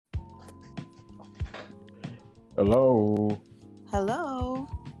Hello. Hello.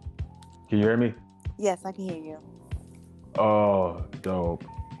 Can you hear me? Yes, I can hear you. Oh, dope.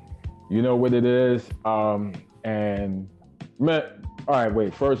 You know what it is? And man, all right,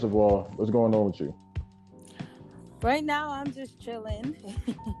 wait. First of all, what's going on with you? Right now, I'm just chilling,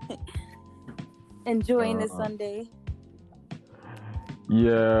 enjoying the Uh, Sunday.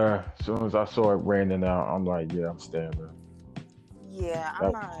 yeah. As soon as I saw it raining out, I'm like, yeah, I'm staying there. Yeah,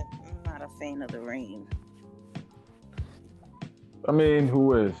 I'm That, not. I'm not a fan of the rain. I mean,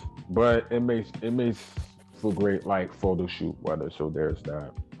 who is? But it makes for great like photo shoot weather. So there's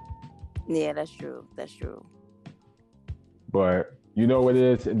that. Yeah, that's true. That's true. But you know what it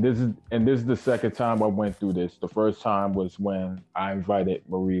is, and this is the second time I went through this. The first time was when I invited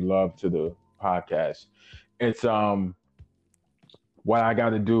Marie Love to the podcast. It's what I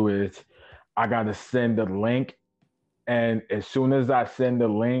got to do is I got to send the link, and as soon as I send the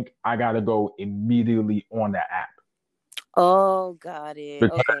link, I got to go immediately on the app Oh, got it.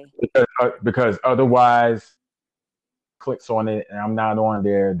 because Okay. because otherwise clicks on it and I'm not on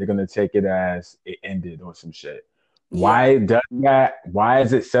there, they're gonna take it as it ended or some shit. Why Yeah. it does that? Why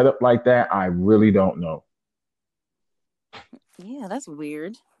is it set up like that? I really don't know. Yeah, that's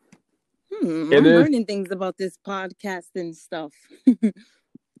weird. It I'm is. learning things about this podcast and stuff.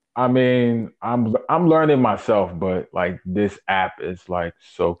 I mean, I'm learning myself, but like this app is like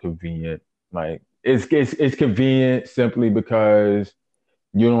so convenient. Like it's convenient simply because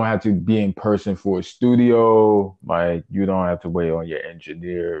you don't have to be in person for a studio. Like you don't have to wait on your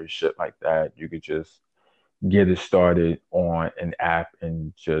engineer or shit like that. You could just get it started on an app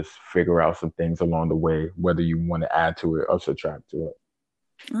and just figure out some things along the way, whether you want to add to it or subtract to it.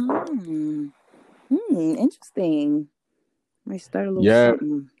 um, interesting. Might start a little Yeah,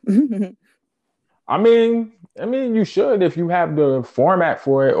 something. I mean, you should if you have the format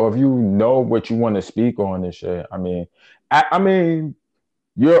for it, or if you know what you want to speak on and shit. I mean,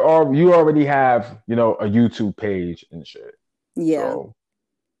 you already have a YouTube page and shit, Yeah,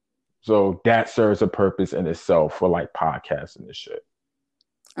 so that serves a purpose in itself for like podcasting and shit.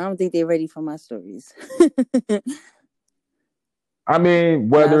 I don't think they're ready for my stories, I mean,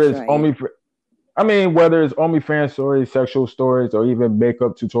 but whether I'll it's try it. only whether it's OnlyFans stories, sexual stories, or even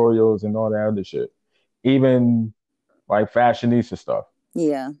makeup tutorials and all that other shit, even like fashionista stuff.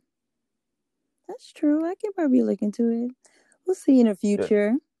 Yeah. That's true. I can probably look into it. We'll see in the Yeah,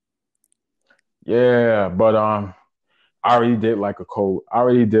 future. yeah, but I already did like a cold. I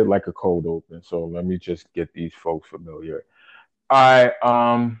already did like a cold open, so let me just get these folks familiar. All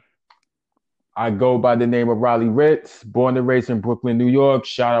right, I go by the name of Riley Ritz, born and raised in Brooklyn, New York.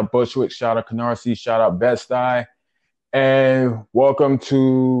 Shout out Bushwick, shout out Canarsie, shout out Best Eye, and welcome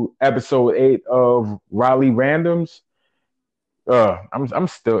to episode 8 of Riley Randoms. I'm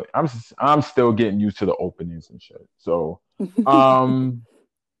still getting used to the openings and shit. So, um,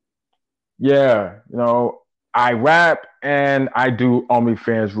 yeah, I rap and I do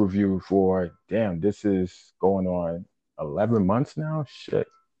OnlyFans review for damn. This is going on 11 months now. Shit.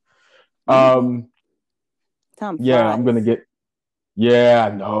 Mm, Um, time yeah, I'm gonna flies. get. Yeah,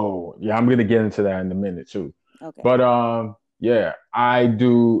 no, yeah, I'm gonna get into that in a minute too. Okay. But yeah, I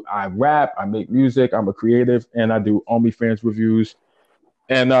rap, I make music, I'm a creative, and I do OnlyFans reviews.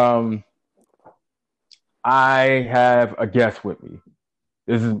 And I have a guest with me.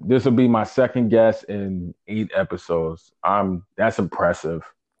 This will be my second guest in 8 episodes. That's impressive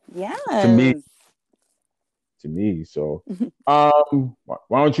to me. Yes. To me. So,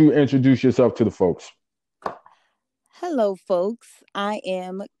 why don't you introduce yourself to the folks? Hello, folks. I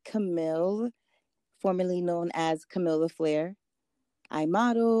am Camille, formerly known as Camilla Flair. I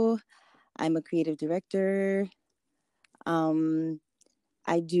model. I'm a creative director. Um,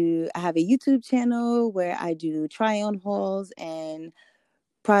 I have a YouTube channel where I do try on hauls and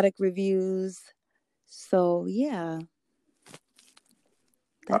product reviews. So yeah,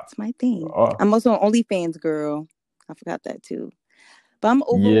 Uh, that's my thing. uh, I'm also an OnlyFans girl. I forgot that too. But I'm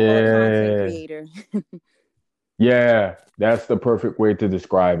overall a content yeah, creator. yeah. That's the perfect way to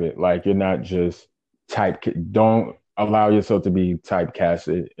describe it. Like you're not just type. Don't allow yourself to be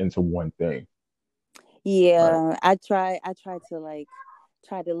typecasted into one thing. Right. Yeah, I try to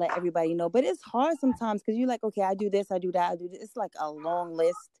try to let everybody know, but it's hard sometimes because you're like, okay, I do this, I do that, I do this. It's like a long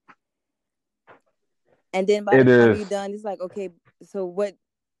list, and then by the It time is. you're done, it's like, okay, so what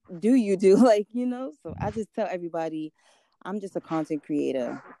do you do? Like, so I just tell everybody, I'm just a content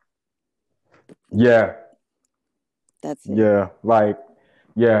creator. Yeah. That's it. Yeah. Like,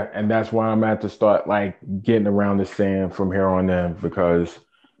 yeah. And that's why I'm at to start like getting around the sand from here on in because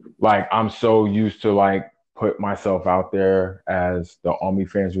like I'm so used to like put myself out there as the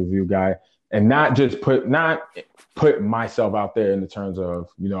OnlyFans review guy and not put myself out there in the terms of,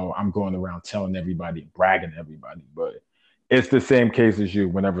 I'm going around telling everybody, bragging to everybody, but it's the same case as you.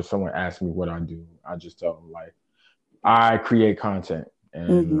 Whenever someone asks me what I do, I just tell them like I create content and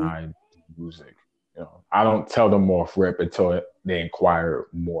Mm-hmm. I do music. I don't tell them off rip until they inquire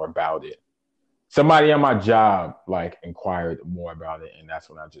more about it. Somebody on my job like inquired more about it, and that's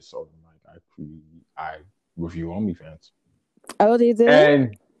when I just told them like I review OnlyFans. Oh, they did?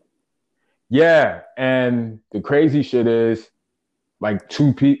 And yeah, and the crazy shit is like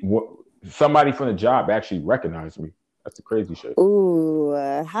two people, somebody from the job actually recognized me. That's the crazy shit. Ooh,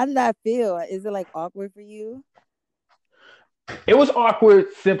 how did that feel? Is it like awkward for you? It was awkward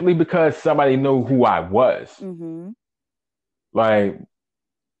simply because somebody knew who I was. Mm-hmm. Like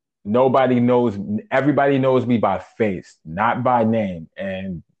nobody knows, everybody knows me by face, not by name.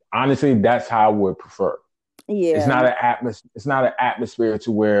 And honestly, that's how I would prefer. It's Yeah. not an It's not an atmosphere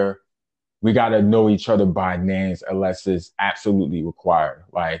to where we got to know each other by names unless it's absolutely required.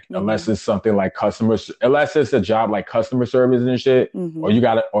 Like Mm-hmm. unless it's something like unless it's a job like customer service and shit, Mm-hmm.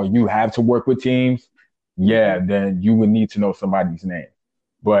 or you have to work with teams. Yeah, Mm-hmm. then you would need to know somebody's name.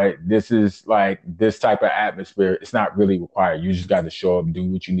 But this is like this type of atmosphere. It's not really required. You just got to show up, do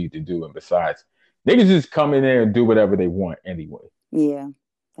what you need to do, and besides, they can just come in there and do whatever they want anyway. Yeah,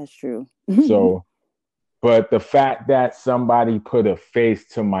 that's true. So, but the fact that somebody put a face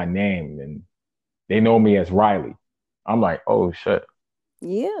to my name and they know me as Riley, I'm like, oh shit.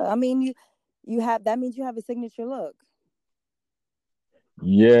 Yeah, I mean, you have that means you have a signature look.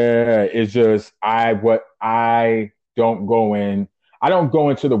 Yeah, it's just I don't go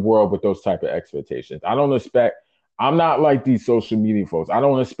into the world with those type of expectations. I'm not like these social media folks. I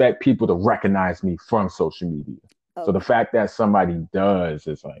don't expect people to recognize me from social media. So the Okay. fact that somebody does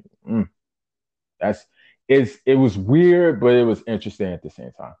is like, that's it was weird, but it was interesting at the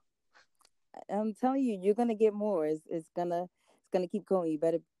same time. I'm telling you, you're gonna get more. It's gonna keep going. You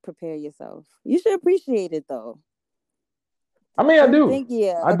better prepare yourself. You should appreciate it though. I mean, I Don't do. think,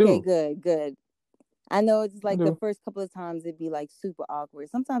 yeah, I okay, do. good, good. I know it's I like the do. first couple of times it'd be like super awkward.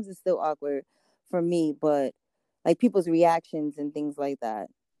 Sometimes it's still awkward for me, but like people's reactions and things like that,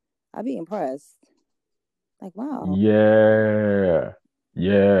 I'd be impressed. Like, wow. Yeah.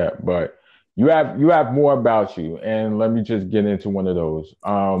 Yeah, but you have more about you, and let me just get into one of those.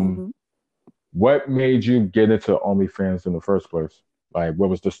 Hmm. What made you get into OnlyFans in the first place? Like, what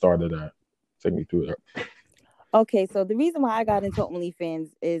was the start of that? Take me through that. Okay, so the reason why I got into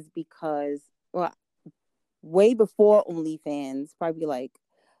OnlyFans is because, well, way before OnlyFans, probably like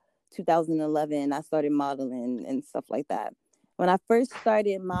 2011, I started modeling and stuff like that. When I first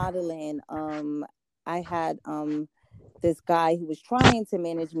started modeling, I had this guy who was trying to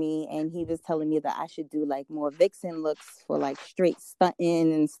manage me, and he was telling me that I should do like more vixen looks for like straight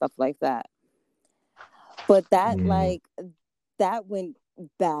stunting and stuff like that. But Mm, that went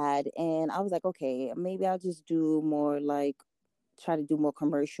bad, and I was like, okay, maybe I'll just do more like try to do more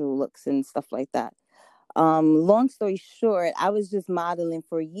commercial looks and stuff like that. Long story short, I was just modeling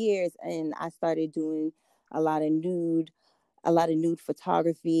for years, and I started doing a lot of nude a lot of nude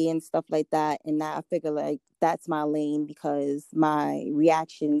photography and stuff like that. And now I figure like that's my lane because my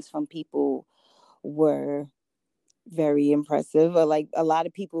reactions from people were very impressive. Or like a lot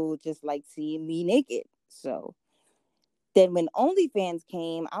of people just like seeing me naked. So then when OnlyFans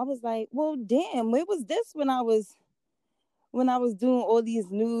came, I was like, well, damn, where was this when I was doing all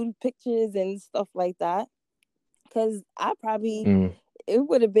these nude pictures and stuff like that? Because I probably mm, it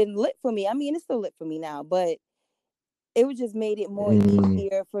would have been lit for me. I mean, it's still lit for me now, but it would just made it more mm,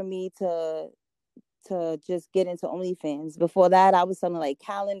 easier for me to just get into OnlyFans. Before that, I was selling like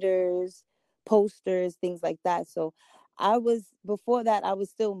calendars, posters, things like that. So before that, I was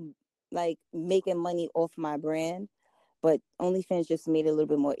still like making money off my brand, but OnlyFans just made it a little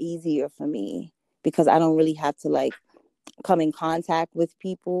bit more easier for me because I don't really have to like come in contact with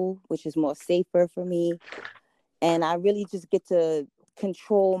people, which is more safer for me. And I really just get to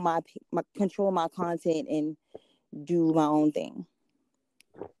control my content and do my own thing.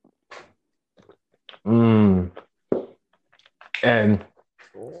 mm. And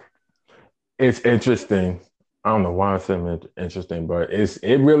it's interesting. I don't know why I said interesting, but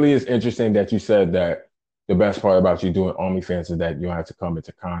it really is interesting that you said that the best part about you doing OnlyFans is that you don't have to come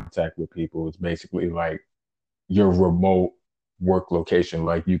into contact with people. It's basically like your remote work location.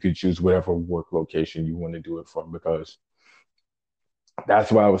 Like you could choose whatever work location you want to do it from because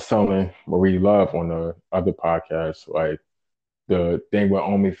that's what I was telling Marie Love on the other podcast. Like the thing with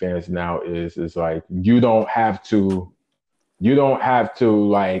OnlyFans now is like you don't have to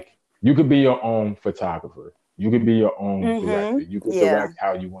like you could be your own photographer. You can be your own Mm-hmm. director. You can Yeah. direct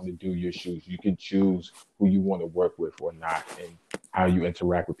how you want to do your shoots. You can choose who you want to work with or not, and how you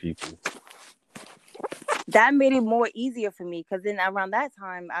interact with people. That made it more easier for me because then around that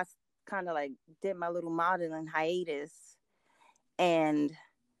time, I kind of like did my little modeling hiatus. And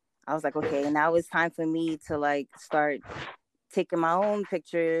I was like, okay, now it's time for me to like start taking my own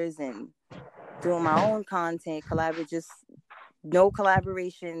pictures and doing my own content, collaborate, just no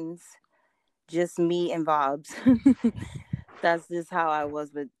collaborations, just me and Vobs. That's just how I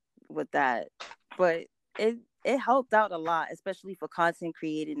was with that. But it helped out a lot, especially for content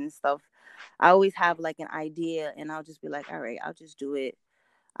creating and stuff. I always have like an idea and I'll just be like, all right, I'll just do it.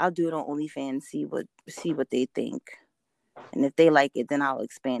 I'll do it on OnlyFans, see what they think. And if they like it, then I'll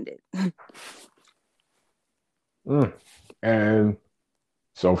expand it. Mm. And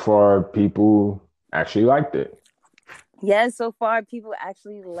so far, people actually liked it. Yeah, so far people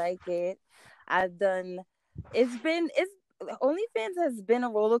actually like it. I've done it's OnlyFans has been a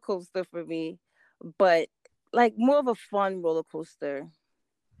roller coaster for me, but like more of a fun roller coaster.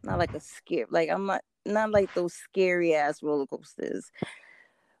 Not like a scare like I'm not like those scary ass roller coasters.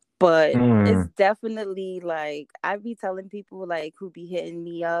 But it's Mm. definitely like I be telling people like who be hitting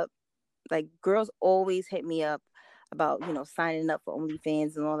me up, like girls always hit me up about, signing up for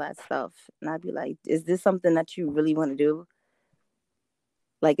OnlyFans and all that stuff. And I'd be like, is this something that you really want to do?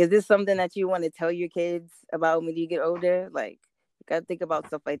 Like, is this something that you want to tell your kids about when you get older? Like, you gotta think about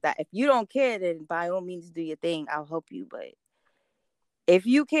stuff like that. If you don't care, then by all means do your thing. I'll help you. But if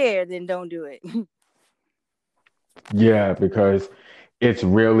you care, then don't do it. Yeah, because it's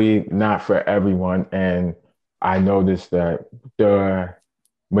really not for everyone. And I noticed that the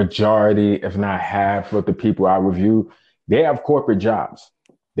majority, if not half, of the people I review, they have corporate jobs.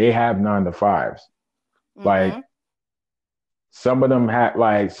 They have 9 to 5s. Like Mm-hmm. some of them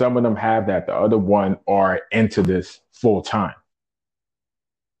have that. The other one are into this full time.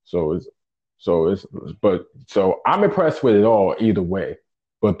 So it's so I'm impressed with it all either way.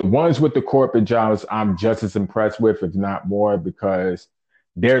 But the ones with the corporate jobs, I'm just as impressed with, if not more, because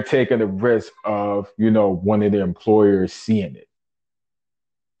they're taking the risk of, one of their employers seeing it.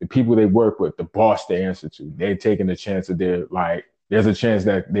 The people they work with, the boss they answer to, they're taking the chance that there's a chance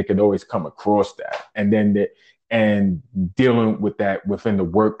that they could always come across that. And dealing with that within the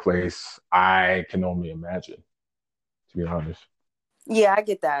workplace, I can only imagine, to be honest. Yeah, I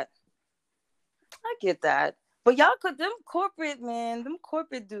get that. I get that. But y'all could them corporate man, them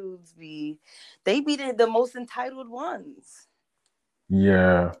corporate dudes they be the most entitled ones.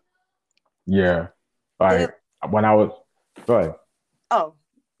 Yeah. Yeah. They Like when I was go ahead. oh,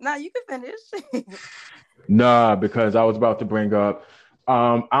 now you can finish. Nah, because I was about to bring up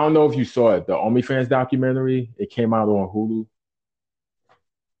I don't know if you saw it, the OnlyFans documentary. It came out on Hulu.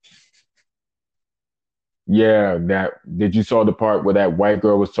 Yeah, that did you saw the part where that white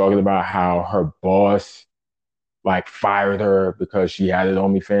girl was talking about how her boss like fired her because she had it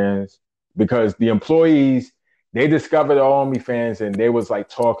OnlyFans? Because the employees they discovered the OnlyFans and they was like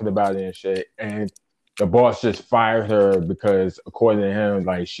talking about it and shit. And the boss just fired her because according to him,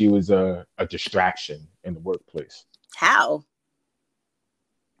 like she was a distraction in the workplace. How?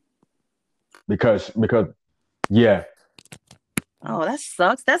 Because yeah, Oh, that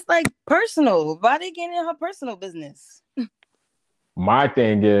sucks. That's like personal. Why they getting in her personal business? my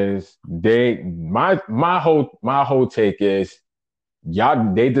thing is my whole take is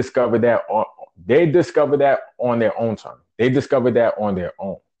y'all they discovered that on their own time. They discovered that on their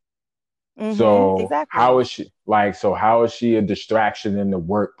own. Mm-hmm. So Exactly. how is she a distraction in the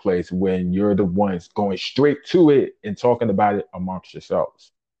workplace when you're the ones going straight to it and talking about it amongst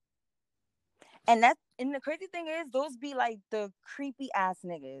yourselves? And the crazy thing is, those be like the creepy ass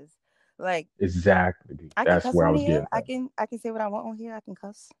niggas. Like Exactly. I can That's cuss where I on was here. getting I at. can I can say what I want on here. I can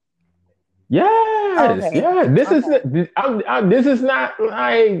cuss. Yes, Okay. yeah. Okay. This is not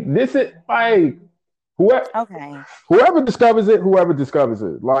like this is like whoever Okay. whoever discovers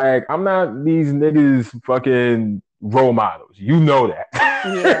it. Like I'm not these niggas fucking role models. You know that.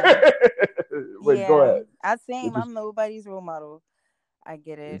 Yeah. But go Yeah. ahead. I Get same. your, I'm nobody's role model. I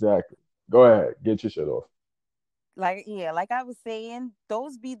get it. exactly. Go ahead. Get your shit off. Like yeah, like I was saying,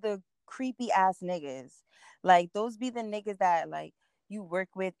 those be the creepy ass niggas. Like those be the niggas that like you work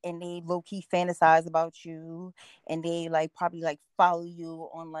with and they low key fantasize about you and they like probably like follow you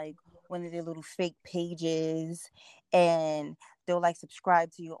on like one of their little fake pages and they'll like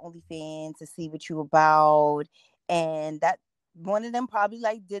subscribe to your OnlyFans to see what you about and that one of them probably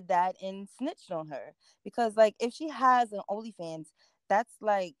like did that and snitched on her because like if she has an OnlyFans that's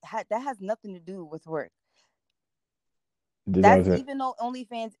like that has nothing to do with work It That's doesn't. even though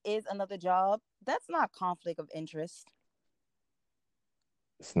OnlyFans is another job, that's not conflict of interest.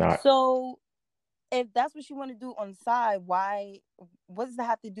 It's not. So if that's what you want to do on the side, why? What does that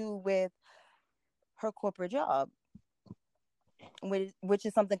have to do with her corporate job, which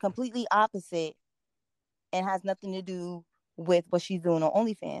is something completely opposite and has nothing to do with what she's doing on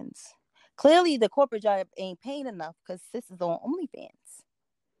OnlyFans? Clearly, the corporate job ain't paying enough because sis is on OnlyFans,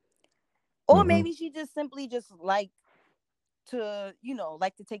 or Mm-hmm. maybe she just simply just like to,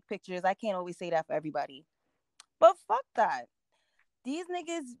 like to take pictures. I can't always say that for everybody, but fuck that. These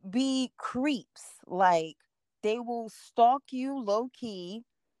niggas be creeps. Like, they will stalk you low key.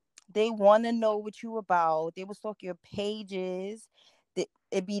 They want to know what you about. They will stalk your pages.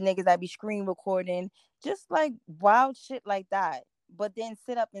 It be niggas that be screen recording, just like wild shit like that. But then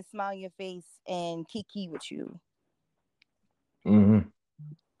sit up and smile in your face and kiki with you. Mm-hmm.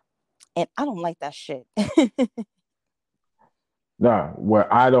 And I don't like that shit. Nah, what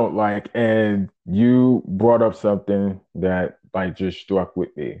I don't like, and you brought up something that like just struck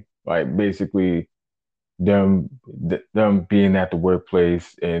with me. Like basically them being at the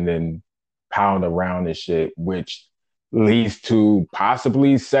workplace and then pound around and shit, which leads to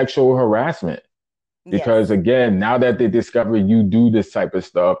possibly sexual harassment. Because Yes. again, now that they discover you do this type of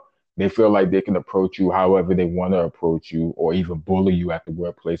stuff, they feel like they can approach you however they want to approach you, or even bully you at the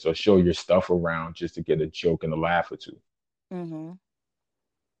workplace, or show your stuff around just to get a joke and a laugh or 2. Mm-hmm.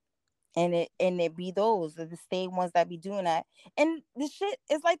 And it be those are the same ones that be doing that. And the shit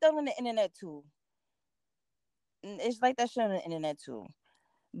is like that on the internet too. It's like that shit on the internet too.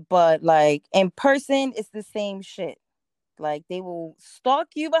 But like in person, it's the same shit. Like, they will stalk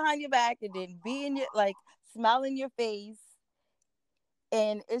you behind your back and then be in your, like, smile in your face.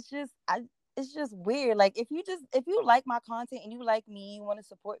 And it's just weird. Like, if you like my content and you like me, you want to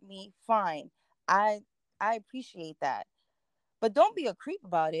support me, fine. I appreciate that. But don't be a creep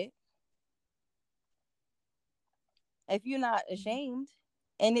about it if you're not ashamed.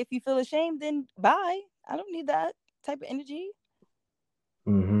 And if you feel ashamed, then bye. I don't need that type of energy.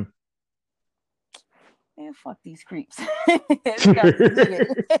 Mm-hmm. Man, fuck these creeps. It sounds weird.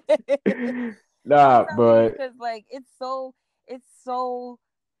 It Nah, sounds weird but because like it's so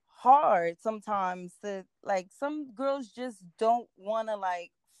hard sometimes to, like, some girls just don't want to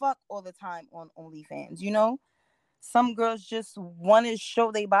like fuck all the time on OnlyFans. Some girls just want to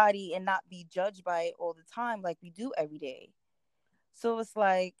show their body and not be judged by it all the time like we do every day. So it's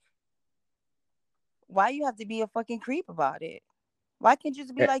like, why you have to be a fucking creep about it? Why can't you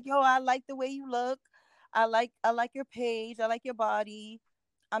just be eh, like, yo, I like the way you look. I like your page. I like your body.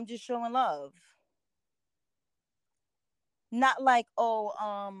 I'm just showing love. Not like, oh,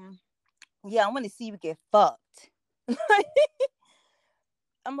 yeah, I want to see you get fucked.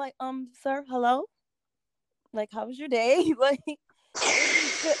 I'm like, sir, hello? Like, how was your day? Like, it be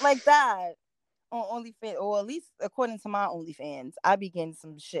shit like that on OnlyFans, or at least according to my OnlyFans, I be getting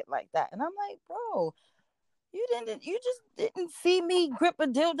some shit like that. And I'm like, bro, you just didn't see me grip a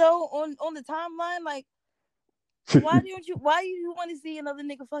dildo on the timeline. Like, why do you want to see another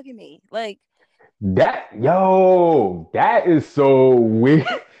nigga fucking me? Like, that is so weird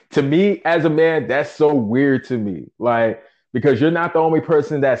to me as a man. That's so weird to me. Like, because you're not the only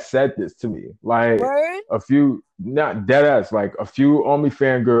person that said this to me. Like word? a few, not dead ass, like a few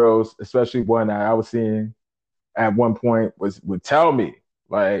OnlyFans girls, especially one that I was seeing at one point would tell me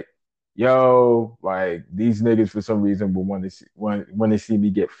like, "Yo, like these niggas for some reason will want to see when they see me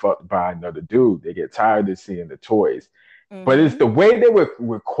get fucked by another dude, they get tired of seeing the toys." But it's Mm-hmm. the way they were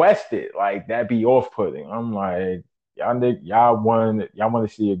requested, like that be off putting. I'm like, y'all want to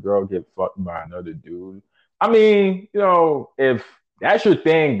see a girl get fucked by another dude. I mean, if that's your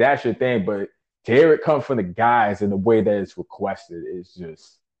thing, that's your thing. But to hear it come from the guys and the way that it's requested is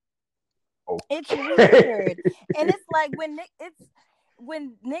just It's okay. weird. And it's like when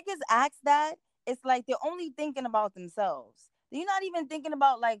niggas ask that, it's like they're only thinking about themselves. You're not even thinking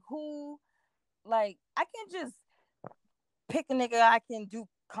about like who, like, I can't just pick a nigga I can do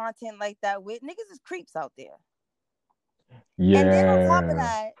content like that with. Niggas is creeps out there. And then on top of Yeah.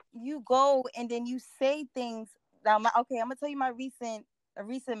 that, you go and then you say things. Now, okay, I'm gonna tell you my recent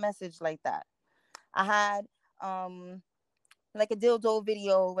message like that. I had like a dildo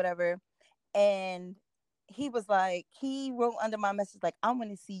video or whatever, and he wrote under my message like, "I want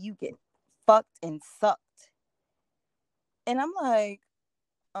to see you get fucked and sucked," and I'm like,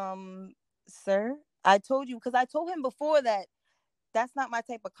 sir, I told you, because I told him before that that's not my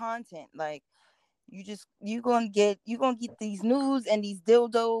type of content. Like, you gonna get these nudes and these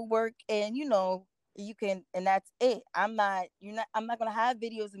dildo work, and you can, and that's it. I'm not gonna have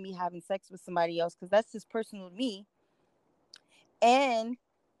videos of me having sex with somebody else because that's just personal to me. And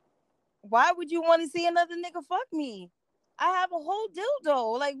why would you want to see another nigga fuck me? I have a whole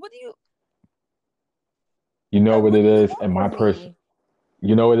dildo. Like, what do you? You know Like, what what it do you is, want in my from person. me?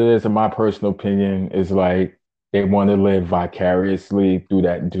 You know what it is, in my personal opinion, is like they want to live vicariously through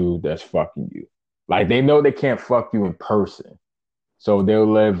that dude that's fucking you. Like they know they can't fuck you in person, so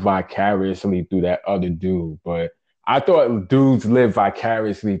they'll live vicariously through that other dude. But I thought dudes live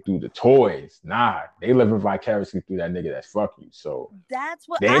vicariously through the toys. Nah, they living vicariously through that nigga that's fucking you. So That's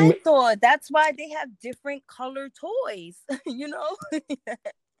what they, I thought. That's why they have different color toys. You know,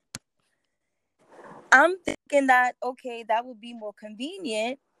 I'm thinking that okay, that would be more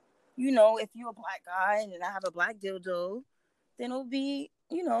convenient. You know, if you're a black guy and I have a black dildo, then it'll be,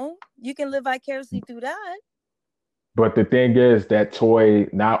 you know, you can live vicariously through that. but the thing is that toy,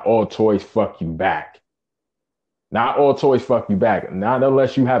 not all toys fuck you back. Not all toys fuck you back. Not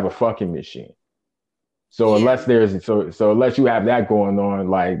unless you have a fucking machine. So Yeah. unless you have that going on,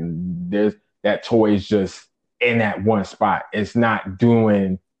 like there's that toy is just in that one spot. It's not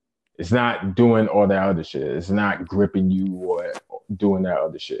doing all that other shit. It's not gripping you or doing that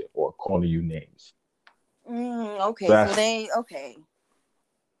other shit or calling you names. So Okay, so that's they okay.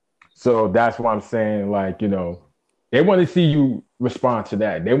 so that's why I'm saying, like, they want to see you respond to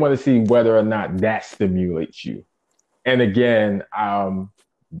that. They want to see whether or not that stimulates you. And again,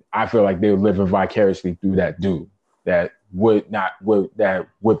 I feel like they're living vicariously through that dude that would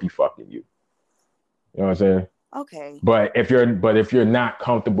be fucking you. You know what I'm saying? Okay. But if you're not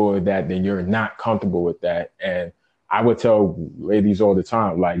comfortable with that, then you're not comfortable with that. And I would tell ladies all the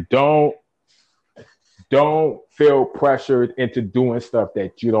time, like, don't feel pressured into doing stuff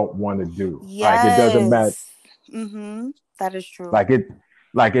that you don't want to do. Like it doesn't matter. Yes. Mm-hmm. That is true. Like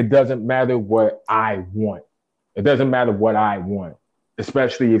it doesn't matter what I want. It doesn't matter what I want,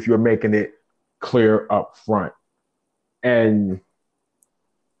 especially if you're making it clear up front. And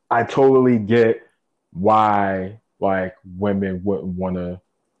I totally get why like women wouldn't want to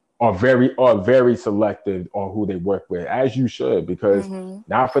are very selective on who they work with, as you should, because Mm-hmm.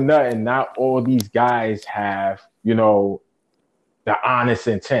 not for nothing, not all these guys have, the honest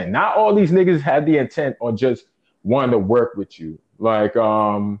intent. Not all these niggas have the intent on just wanting to work with you. Like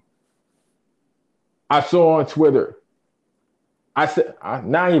I saw on Twitter, I said I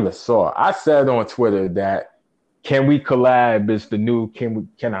not even saw, I said on Twitter that can we collab is the new can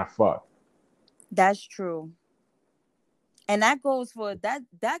I fuck? That's true. And that goes for that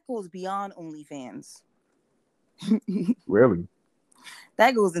goes beyond OnlyFans. Really?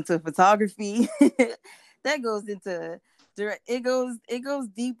 That goes into photography. That goes into direct. It goes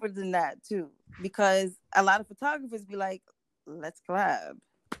deeper than that too, because a lot of photographers be like, "Let's collab,"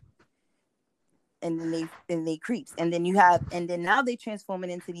 and then they creeps, and then now they transform it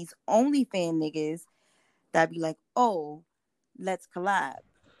into these OnlyFans niggas that be like, "Oh, let's collab."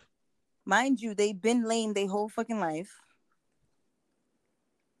 Mind you, they've been lame their whole fucking life,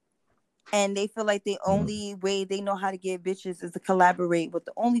 and they feel like the only way they know how to get bitches is to collaborate with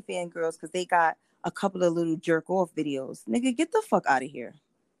the OnlyFans girls because they got a couple of little jerk off videos. Nigga, get the fuck out of here.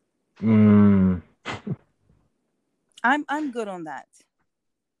 Mm, I'm good on that.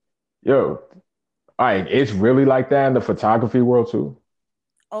 yo, all right, it's really like that in the photography world too.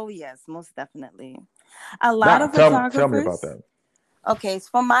 Oh yes, most definitely. A lot Nah, of tell me about photographers. that. Okay, so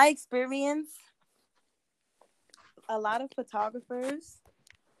from my experience, a lot of photographers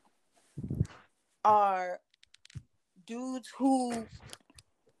are dudes who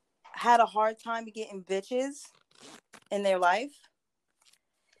had a hard time getting bitches in their life.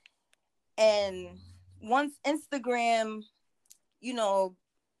 And once Instagram, you know,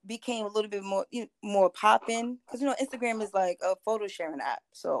 became a little bit more popping, because Instagram is like a photo sharing app,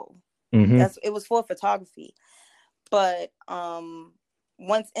 so Mm-hmm. it was for photography. But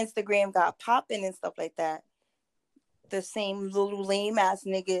once Instagram got popping and stuff like that, the same little lame ass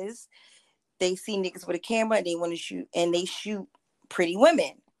niggas, they see niggas with a camera and they want to shoot, and they shoot pretty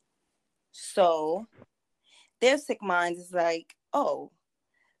women. So their sick minds is like, oh,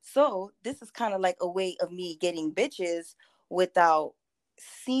 so this is kind of like a way of me getting bitches without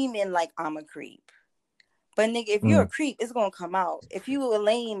seeming like I'm a creep. But nigga, if you're a Mm. creep, it's gonna come out. If you a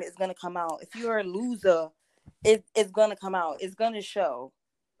lame, it's gonna come out. If you're a loser, it's gonna come out. It's gonna show.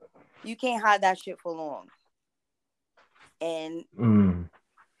 You can't hide that shit for long. And Mm.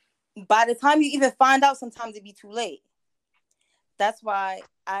 by the time you even find out, sometimes it be too late. That's why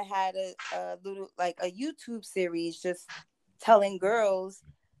I had a little like a YouTube series just telling girls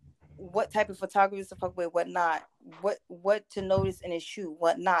what type of photographers to fuck with, what not, what to notice in a shoot,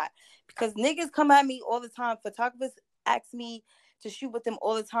 what not. Because niggas come at me all the time. Photographers ask me to shoot with them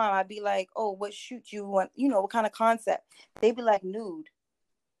all the time. I'd be like, oh, what shoot you want? You know, what kind of concept? They'd be like, nude.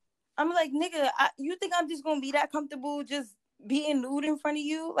 I'm like, nigga, you think I'm just gonna be that comfortable just being nude in front of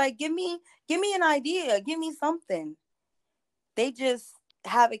you? Like, give me an idea. Give me something. They just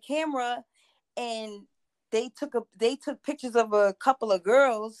have a camera and they took pictures of a couple of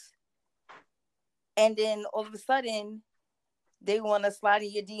girls, and then all of a sudden they want to slide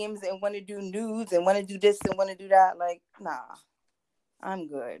in your DMs and want to do nudes and want to do this and want to do that. Like, nah, I'm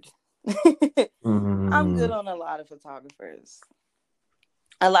good. I'm good on a lot of photographers.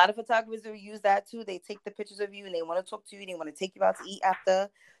 A lot of photographers will use that too. They take the pictures of you and they want to talk to you. They want to take you out to eat after.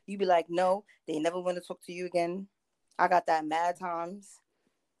 You be like, no, they never want to talk to you again. I got that mad times.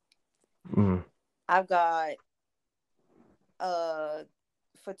 I've got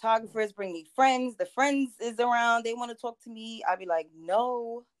photographers bring me friends. The friends is around. They want to talk to me. I be like,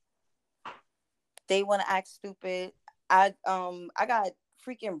 no. They want to act stupid. I got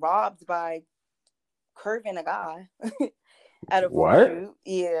freaking robbed by curving a guy at a photo shoot.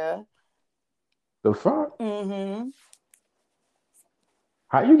 Yeah. The fuck? Mm-hmm.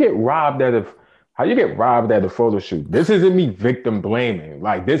 How you get robbed at a photo shoot? This isn't me victim blaming.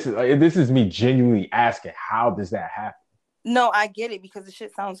 Like this is me genuinely asking, how does that happen? No, I get it because the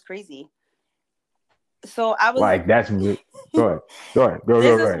shit sounds crazy. So I was like, that's go ahead.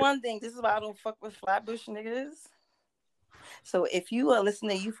 This is one thing. This is why I don't fuck with Flatbush niggas. So if you are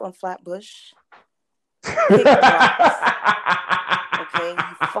listening, you from Flatbush, kick rocks. Okay,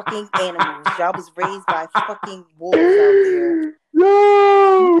 you fucking animals. Y'all was raised by fucking wolves out there.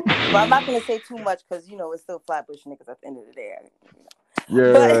 No. But I'm not gonna say too much because you know it's still Flatbush niggas at the end of the day.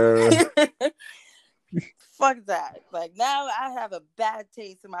 Yeah. But fuck that. Like, now I have a bad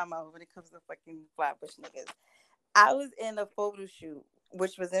taste in my mouth when it comes to fucking Flatbush niggas. I was in a photo shoot,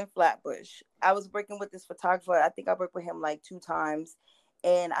 which was in Flatbush. I was working with this photographer. I think I worked with him like 2 times.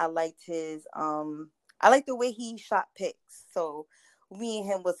 And I liked his, I liked the way he shot pics. So me and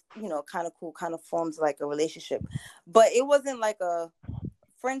him was, you know, kind of cool, kind of forms like a relationship. But it wasn't like a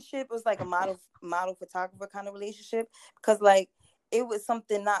friendship. It was like a model photographer kind of relationship. Because like, it was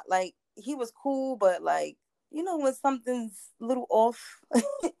something not like, he was cool, but like, you know, when something's a little off.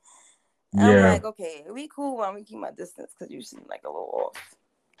 Yeah. I'm like, okay, we cool, but I'm gonna keep my distance because you seem like a little off.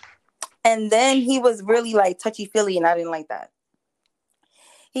 And then he was really like touchy-feely, and I didn't like that.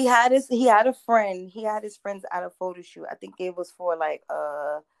 He had his friends at a photo shoot. I think it was for like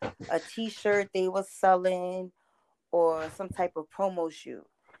a t-shirt they was selling or some type of promo shoot.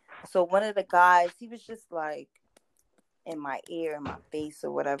 So one of the guys, he was just like in my ear, in my face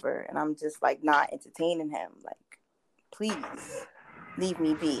or whatever, and I'm just like not entertaining him. Like, please leave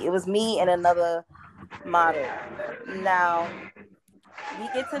me be. It was me and another model. Now we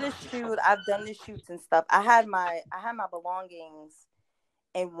get to the shoot. I've done the shoots and stuff. I had my belongings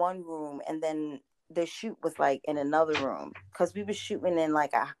in one room, and then the shoot was like in another room because we were shooting in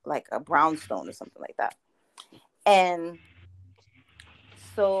like a brownstone or something like that. And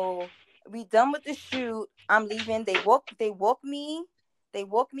so we done with the shoot. I'm leaving. They walk me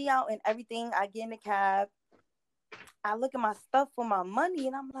out and everything. I get in the cab. I look at my stuff for my money,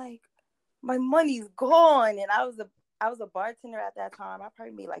 and I'm like, my money's gone. And I was a bartender at that time. I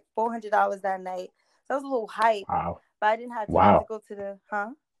probably made like $400 that night. So I was a little hype. Wow. But I didn't have time to go to the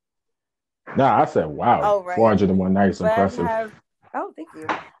Nah, I said wow. Oh, right. 400 in one night is impressive. Thank you.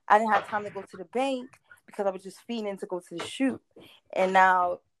 I didn't have time to go to the bank because I was just fiending to go to the shoot. And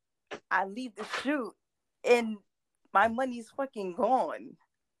now I leave the shoot and my money's fucking gone.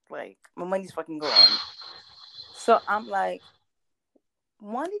 Like, my money's fucking gone. So I'm like,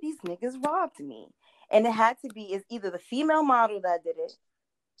 one of these niggas robbed me. And it had to be, it's either the female model that did it,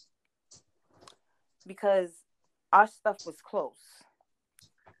 because our stuff was close,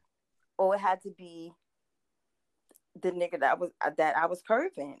 or it had to be the nigga that I was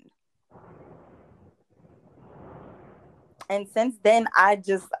curving. And since then, I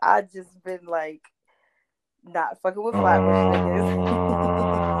just been like not fucking with Flatbush niggas.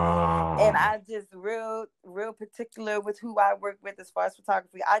 And I just real particular with who I work with as far as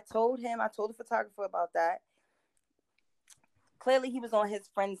photography. I told the photographer about that. Clearly, he was on his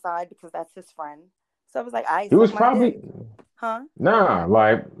friend's side because that's his friend. So I was like, he was probably,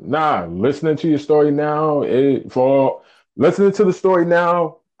 listening to your story now, listening to the story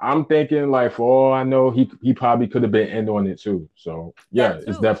now, I'm thinking like, for all I know, he probably could have been in on it too. So yeah,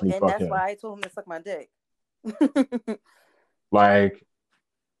 it's definitely fucking. And that's why I told him to suck my dick. Like,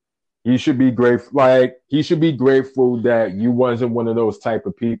 he should be grateful. Like, he should be grateful that you wasn't one of those type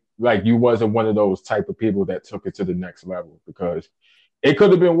of people. Like, you wasn't one of those type of people that took it to the next level, because it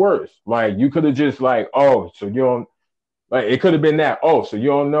could have been worse. Like, you could have just like, oh, so you don't. Like it could have been that. Oh, so you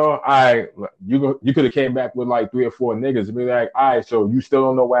don't know? You could have came back with like 3 or 4 niggas and be like, all right, so you still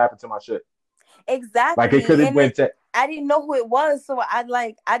don't know what happened to my shit. Like it Exactly. could have And went to I didn't know who it was, so I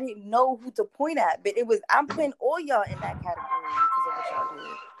didn't know who to point at. But I'm putting all y'all in that category because of what y'all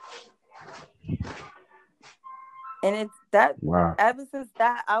did. And it's that wow. ever since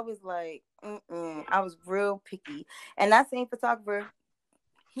that I was like, I was real picky. And that same photographer,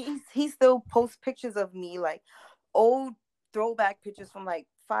 he still posts pictures of me, like old throwback pictures from like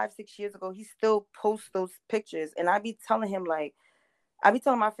 5-6 years ago. He still posts those pictures, and I be telling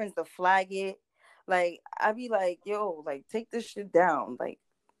my friends to flag it. Like I be like, yo, like take this shit down. Like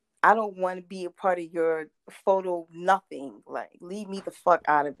I don't want to be a part of your photo. Nothing. Like leave me the fuck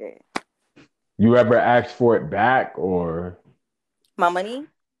out of it. You ever asked for it back or My money.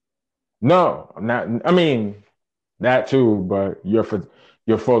 no? I'm not. I mean that too, but your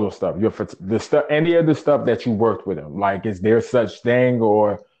photo stuff, the stuff, any of the stuff that you worked with him. Like, is there such thing,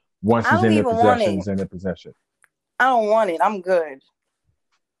 or once I it's don't in the even want possession, it. it's in the possession? I don't want it. I'm good.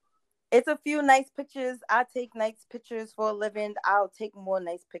 It's a few nice pictures. I take nice pictures for a living. I'll take more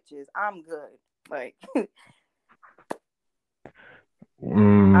nice pictures. I'm good. Like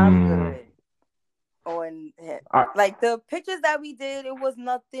I'm Mm, good. On I, like the pictures that we did, it was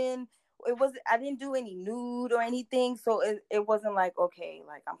nothing. I didn't do any nude or anything, so it wasn't like, okay,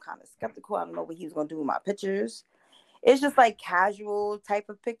 like I'm kind of skeptical. I don't know what he was gonna do with my pictures. It's just like casual type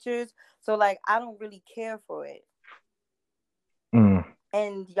of pictures. So like I don't really care for it. mm,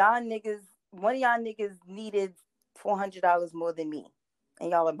 And y'all niggas, one of y'all niggas needed $400 more than me,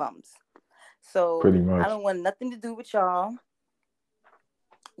 and y'all are bums. So pretty I much. don't want nothing to do with y'all.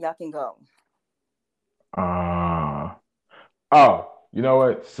 Y'all can go. Uh, oh, you know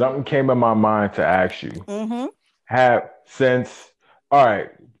what? Something came in my mind to ask you. Mm-hmm. Have since all right,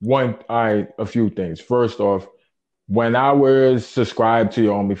 a few things. First off, when I was subscribed to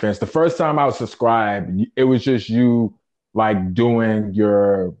your OnlyFans, the first time I was subscribed, it was just you like doing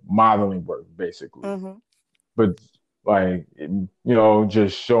your modeling work basically. Mm-hmm. But like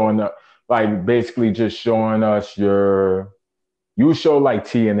just showing up, like basically just showing us you would show like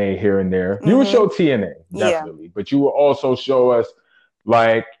TNA here and there. You would Mm-hmm. show TNA Yeah. definitely, but you would also show us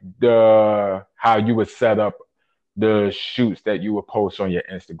like the how you would set up the shoots that you would post on your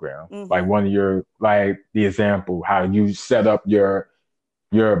Instagram. Like Mm-hmm. one of your like the example how you set up your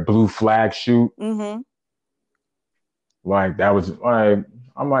blue flag shoot. Mm-hmm. Like that was like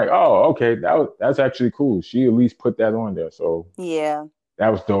I'm like, oh, okay, that's actually cool. She at least put that on there. So Yeah. that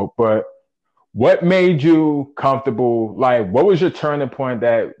was dope. But what made you comfortable? Like, what was your turning point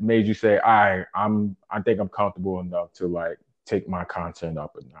that made you say, I think I'm comfortable enough to like take my content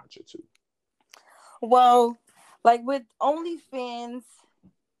up a notch or two? Well, like with OnlyFans,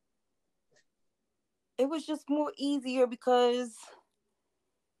 it was just more easier because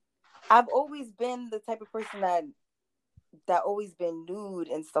I've always been the type of person that always been nude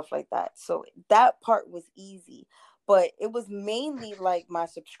and stuff like that. So that part was easy. But it was mainly like my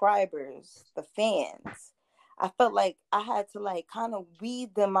subscribers, the fans. I felt like I had to like kind of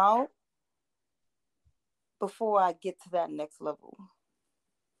weed them out before I get to that next level.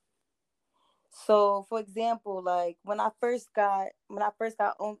 So, for example, like when I first got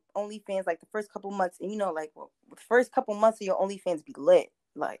OnlyFans, like the first couple months, and like the first couple months of your OnlyFans be lit,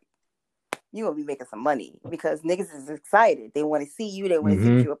 like you gonna be making some money because niggas is excited. They want to see you. They want to see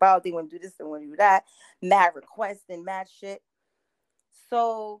what Mm-hmm. you about. They want to do this. They want to do that. Mad requests and mad shit.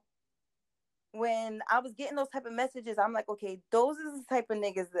 So when I was getting those type of messages, I'm like, okay, those are the type of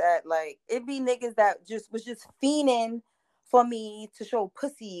niggas that like it be niggas that was just fiending for me to show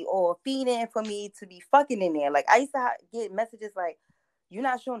pussy or fiending for me to be fucking in there. Like I used to get messages like, "You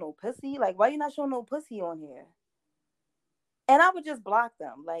not showing no pussy? Like why you not showing no pussy on here?" And I would just block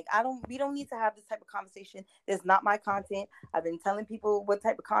them. Like we don't need to have this type of conversation. It's not my content. I've been telling people what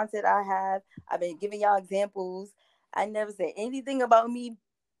type of content I have. I've been giving y'all examples. I never said anything about me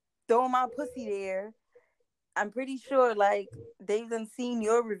throwing my pussy there. I'm pretty sure like they've done seen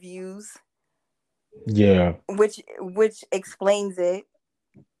your reviews, Yeah, which explains it.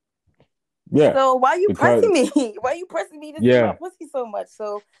 yeah, So why you because pressing me? Why you pressing me to see my yeah, pussy so much?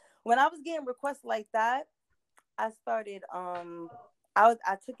 So when I was getting requests like that, I started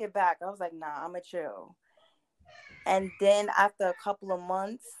I took it back. I was like, nah, I'ma chill. And then after a couple of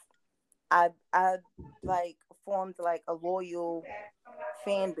months, I like formed like a loyal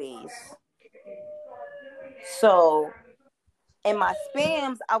fan base. So in my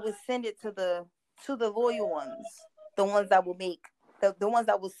spams, I would send it to the loyal ones, the ones that will make the ones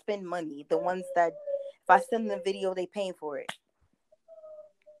that will spend money, the ones that if I send them the video, they paying for it.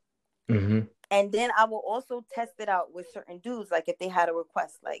 mm-hmm. And then I will also test it out with certain dudes, like if they had a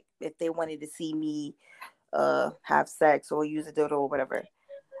request, like if they wanted to see me have sex or use a dildo or whatever.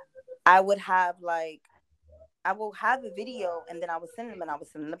 I would have like I will have a video and then I would send them and I would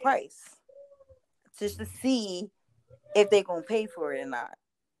send them the price just to see if they're gonna pay for it or not.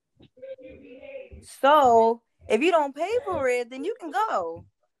 So if you don't pay for it, then you can go.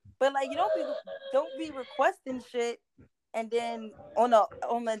 But like you don't be requesting shit and then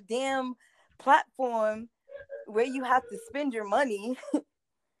on a damn platform where you have to spend your money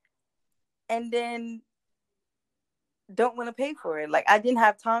and then don't want to pay for it. Like I didn't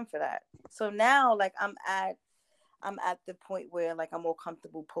have time for that. So now like I'm at the point where like I'm more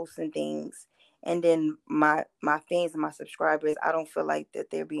comfortable posting things, and then my fans and my subscribers, I don't feel like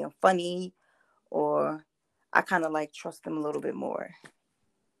that they're being funny, or I kind of like trust them a little bit more.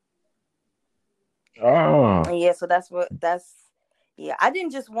 Oh. And yeah, so yeah, I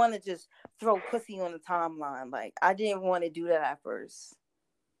didn't just want to just throw pussy on the timeline. Like I didn't want to do that at first,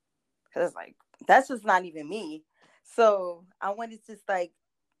 because like that's just not even me. So I wanted to just like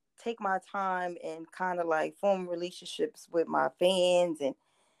take my time and kind of like form relationships with my fans and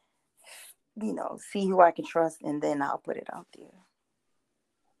see who I can trust, and then I'll put it out there.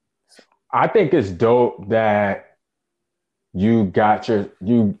 So. I think it's dope that you got I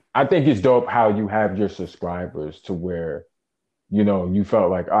think it's dope how you have your subscribers to where, you felt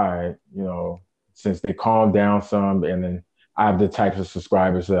like, all right, since they calmed down some and then I have the types of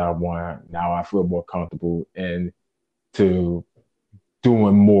subscribers that I want, now I feel more comfortable to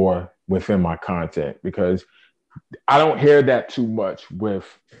doing more within my content, because I don't hear that too much with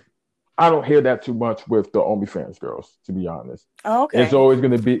the OnlyFans girls, to be honest. Oh, okay. It's always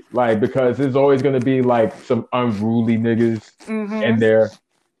gonna be like, because there's always gonna be like some unruly niggas in there.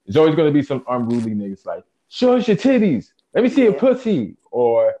 There's always gonna be some unruly niggas like, show us your titties, let me see your pussy,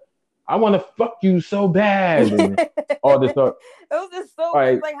 or I want to fuck you so bad, and all this stuff. It was just so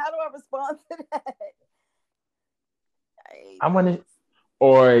like how do I respond to that? I want to.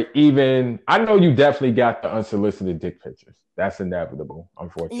 Or even, I know you definitely got the unsolicited dick pictures. That's inevitable,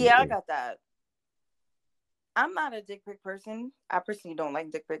 unfortunately. Yeah, I got that. I'm not a dick pic person. I personally don't like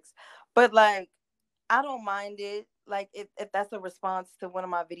dick pics. But like, I don't mind it. Like, if that's a response to one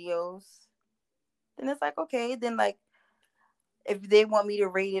of my videos, then it's like, okay. Then like, if they want me to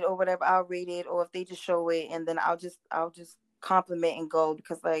rate it or whatever, I'll rate it. Or if they just show it, and then I'll just compliment and go,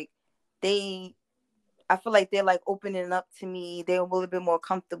 because like I feel like they're like opening up to me. They're a little bit more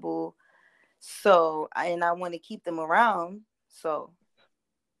comfortable. So, and I want to keep them around. So.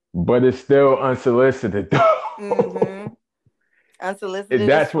 But it's still unsolicited though. Mm-hmm. Unsolicited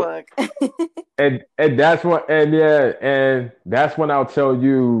as fuck. and that's what, and that's when I'll tell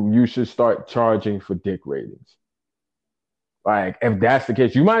you should start charging for dick ratings. Like, if that's the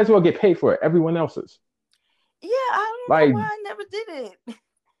case, you might as well get paid for it. Everyone else's. Yeah, I don't know why I never did it.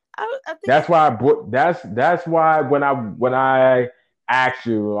 I think that's why when I asked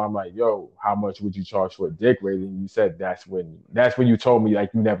you, I'm like, yo, how much would you charge for a dick rating? You said that's when you told me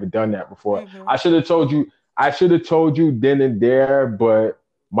like you never done that before. Mm-hmm. I should have told you then and there, but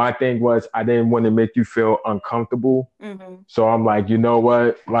my thing was I didn't want to make you feel uncomfortable. Mm-hmm. So I'm like, you know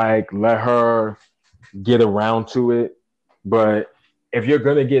what? Like, let her get around to it. But if you're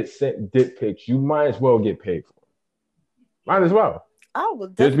gonna get sent dick pics, you might as well get paid for it. Might as well. I will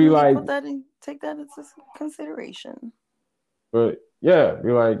definitely put that in, take that into consideration. But yeah,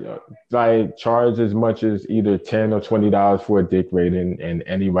 be like charge as much as either $10 or $20 for a dick rating, and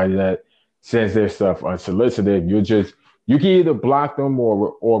anybody that sends their stuff unsolicited, you can either block them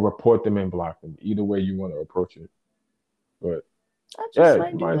or report them and block them. Either way you want to approach it. But yeah,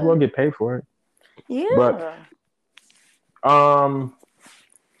 you might as well get paid for it. Yeah. But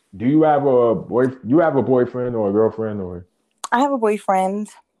do you have a boyfriend or a girlfriend, or? I have a boyfriend.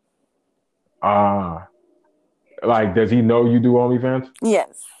 Like, does he know you do OnlyFans?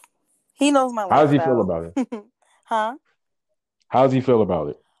 Yes. He knows my lifestyle. How does he feel about it? Huh? How does he feel about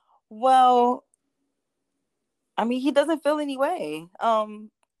it? Well, I mean, he doesn't feel any way.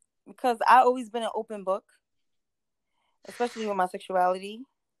 Because I've always been an open book, especially with my sexuality.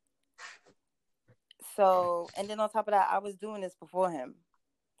 So, and then on top of that, I was doing this before him.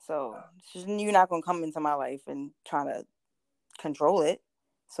 So you're not going to come into my life and try to control it.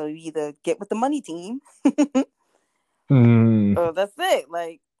 So you either get with the money team. Oh, that's it.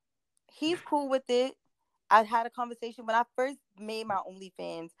 Like, he's cool with it. I had a conversation when I first made my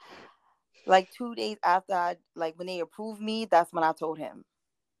OnlyFans. Like 2 days after when they approved me, that's when I told him.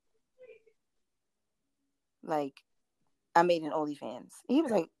 Like, I made an OnlyFans. He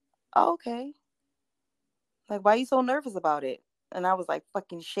was like, oh, okay. Like, why are you so nervous about it? and I was like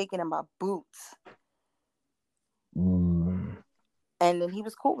fucking shaking in my boots. Mm. And then he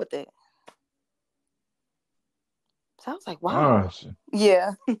was cool with it. So I was like, wow. Oh,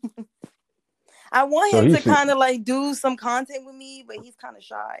 Yeah. I want so him he to should. kind of like do some content with me, but he's kind of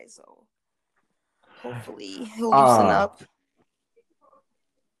shy. So hopefully he'll loosen up.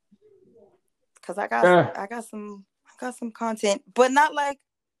 Cause I got some content, but not like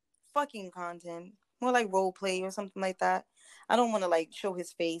fucking content. More like role play or something like that. I don't want to like show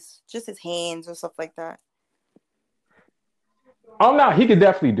his face, just his hands or stuff like that. Oh no, he could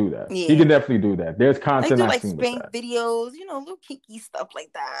definitely do that. Yeah. He could definitely do that. There's I content do I've like seen with spank that. videos, little kinky stuff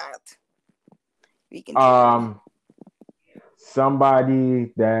like that. We can do.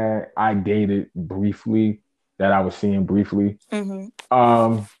 Somebody that I dated briefly, that I was seeing briefly.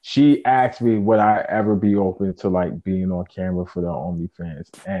 She asked me would I ever be open to like being on camera for the OnlyFans,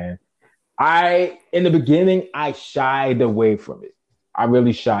 and in the beginning, I shied away from it. I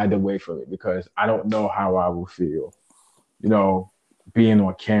really shied away from it because I don't know how I will feel, being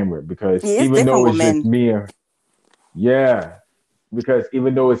on camera. Because Yeah, it's even different though with it's just men. me and yeah, because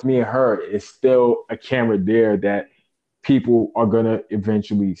even though it's me and her, it's still a camera there that people are gonna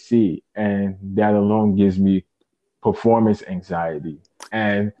eventually see, and that alone gives me performance anxiety.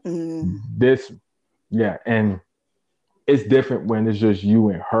 And this, yeah, and it's different when it's just you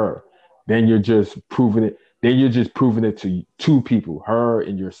and her. Then you're just proving it. Then you're just proving it to two people, her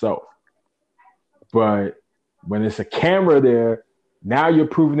and yourself. But when it's a camera there, now you're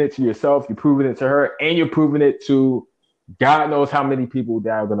proving it to yourself, you're proving it to her, and you're proving it to God knows how many people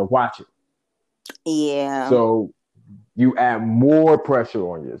that are gonna watch it. Yeah. So you add more pressure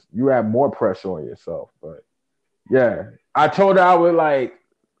on yourself. But yeah, I told her I would like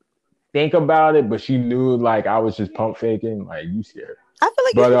think about it, but she knew like I was just pump faking. Like, you scared. I feel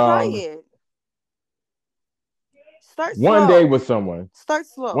like you should try it. Start one slow. day with someone. Start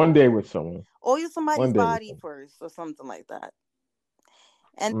slow. One day with someone. Oil somebody's body first or something like that.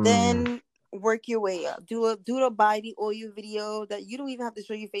 And then work your way up. Do the body oil video that you don't even have to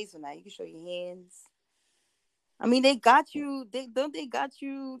show your face on that. You can show your hands. I mean, they got you. They got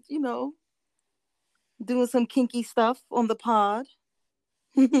you, doing some kinky stuff on the pod.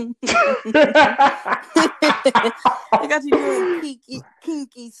 They got you doing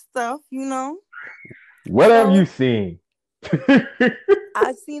kinky stuff, What have you seen?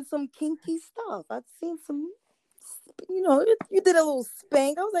 I've seen some kinky stuff. I've seen some, you did a little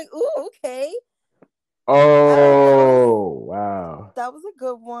spank. I was like, ooh, okay. Oh, wow. That was a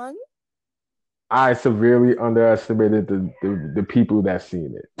good one. I severely underestimated the people that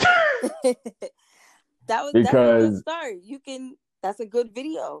seen it. That's a good start. That's a good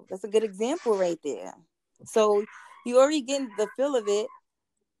video. That's a good example right there. So you already getting the feel of it.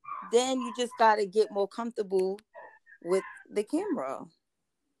 Then you just got to get more comfortable with the camera.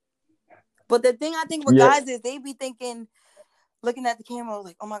 But the thing I think with guys is they be thinking, looking at the camera,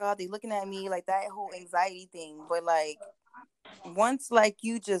 like, oh my God, they looking at me, like that whole anxiety thing. But like, once like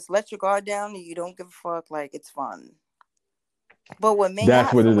you just let your guard down and you don't give a fuck, like it's fun. But with men, I have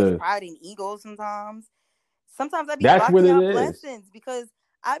so much pride and ego sometimes. Sometimes I be blocking out blessings because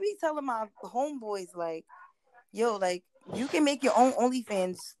I be telling my homeboys, like, yo, like, you can make your own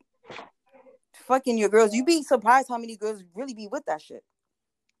OnlyFans fucking your girls. You be surprised how many girls really be with that shit.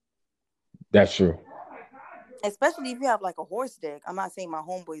 That's true. Especially if you have like a horse dick. I'm not saying my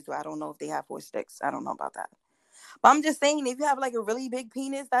homeboys do. I don't know if they have horse dicks. I don't know about that. But I'm just saying, if you have like a really big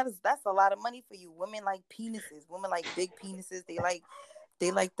penis, that's a lot of money for you. Women like penises. Women like big penises.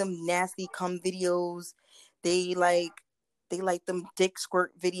 They like them nasty cum videos. They like them dick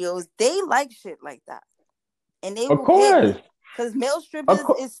squirt videos. They like shit like that. And they will pay. Because male strippers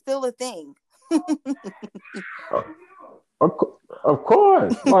is still a thing. Of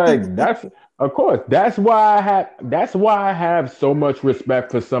course. Like That's why I have so much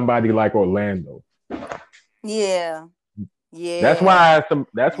respect for somebody like Orlando. Yeah. Yeah. That's why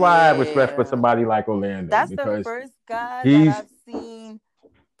I have respect for somebody like Orlando. That's the first guy that I've seen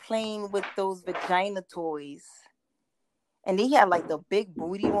playing with those vagina toys. And he had like the big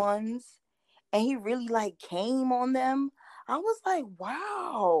booty ones. And he really like came on them. I was like,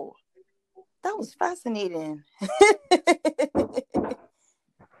 wow. That was fascinating.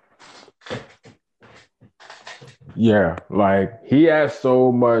 Yeah, like he has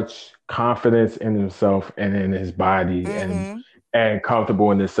so much confidence in himself and in his body and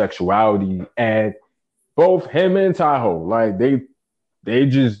comfortable in his sexuality. And both him and Tahoe, like they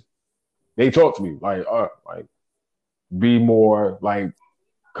talk to me like be more like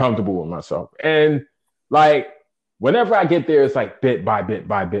comfortable with myself. And like whenever I get there, it's like bit by bit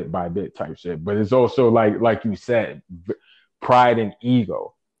by bit by bit type shit. But it's also like you said, pride and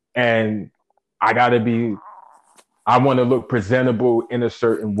ego. And I gotta be I want to look presentable in a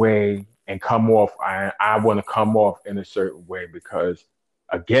certain way and come off. I want to come off in a certain way because,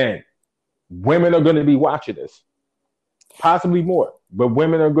 again, women are going to be watching this, possibly more, but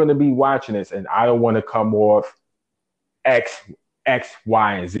women are going to be watching this, and I don't want to come off X, X,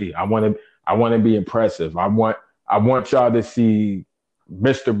 Y, and Z. I want to be impressive. I want y'all to see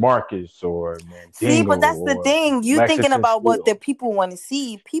Mr. Marcus or See, Mandingo but that's the or thing. You thinking Lexington about what the Steele. people want to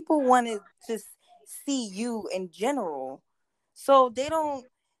see. People want to just see you in general. So they're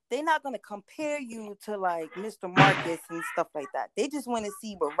not gonna compare you to like Mr. Marcus and stuff like that. They just want to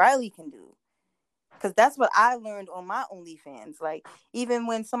see what Riley can do. Cause that's what I learned on my OnlyFans. Like even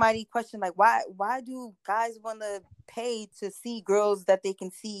when somebody questioned like why do guys want to pay to see girls that they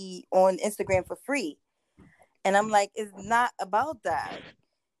can see on Instagram for free? And I'm like, it's not about that.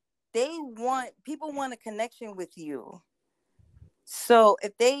 People want a connection with you. So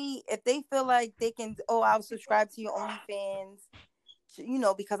if they feel like they can, oh, I'll subscribe to your OnlyFans,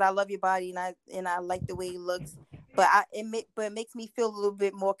 because I love your body and I like the way it looks. But it makes me feel a little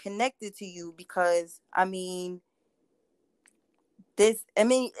bit more connected to you because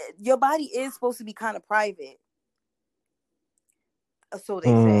your body is supposed to be kind of private, so they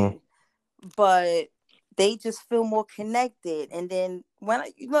Mm. say, but they just feel more connected. And then when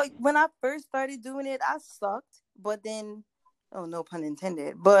I first started doing it, I sucked, but then, oh, no pun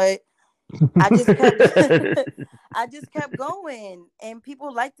intended, but I just kept I just kept going, and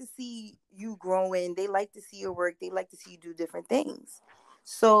people like to see you growing. They like to see your work. They like to see you do different things.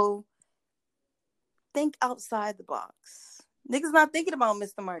 So think outside the box. Niggas not thinking about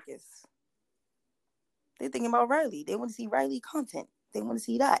Mr. Marcus. They're thinking about Riley. They want to see Riley content. They want to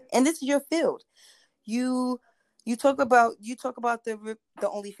see that. And this is your field. You talk about the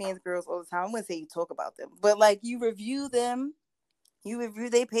OnlyFans girls all the time. I'm gonna say you talk about them, but like you review them, you review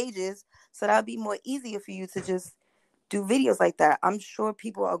their pages, so that'll be more easier for you to just do videos like that. I'm sure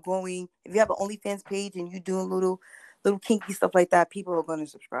people are going. If you have an OnlyFans page and you doing little kinky stuff like that, people are going to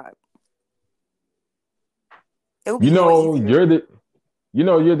subscribe. It will You be more know, easier.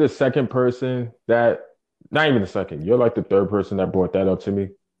 you're the second person that, not even the second, you're like the third person that brought that up to me.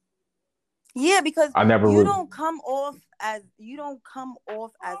 Yeah, because I never you would. don't come off as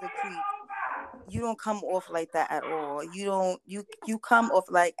a creep. You don't come off like that at all. You come off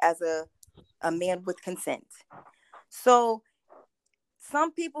like as a man with consent. So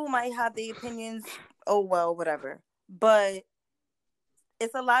some people might have their opinions. Oh well, whatever. But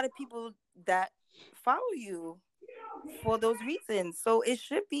it's a lot of people that follow you for those reasons. So it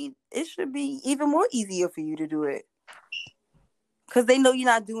should be even more easier for you to do it because they know you're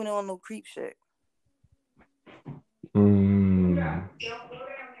not doing it on no creep shit. Mm,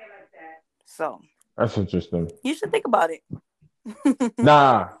 So that's interesting. you should think about it.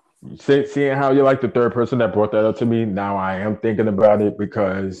 Nah, seeing how you're like the third person that brought that up to me, now I am thinking about it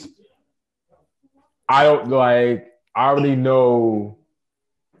because I don't like. I already know.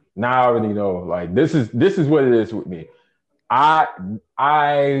 Now I already know. Like this is what it is with me. I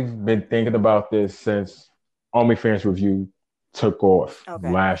I've been thinking about this since OnlyFans review took off Okay.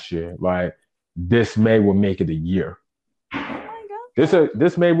 last year. Like this May will make it a year. Oh my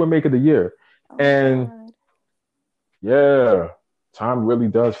This May will make it a year, god. Oh my and god. yeah, time really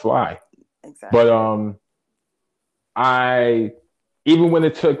does fly. But Exactly. I even when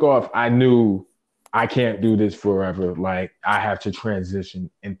it took off, I knew I can't do this forever. Like I have to transition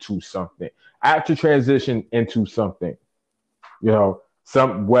into something. I have to transition into something.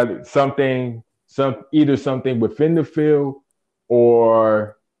 Whether either something within the field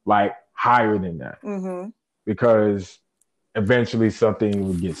or like higher than that. Mm-hmm. Because eventually something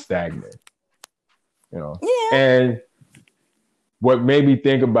would get stagnant. You know. Yeah. And what made me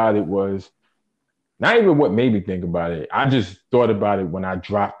think about it was not even what made me think about it. I just thought about it when I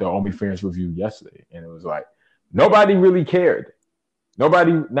dropped the OnlyFans review yesterday, and it was like nobody really cared.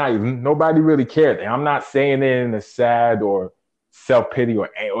 Nobody really cared. And I'm not saying it in a sad or self pity or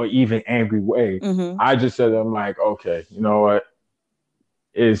even angry way. Mm-hmm. I just said I'm like, okay, you know what?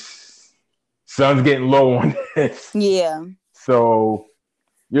 It's sun's getting low on this, Yeah. so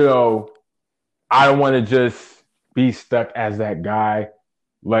you know I don't want to just be stuck as that guy.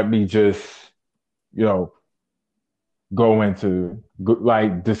 Let me just you know go into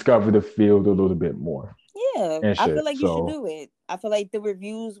like discover the field a little bit more Yeah. and I feel shit. like you should So do it. I feel like the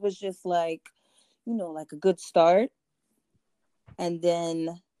reviews was just like, like a good start. And then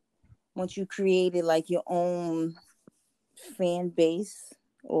once you created like your own fan base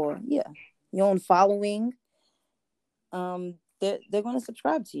or your own following, they're going to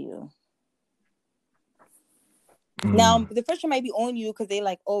subscribe to you. Now, Mm. the first one might be on you because they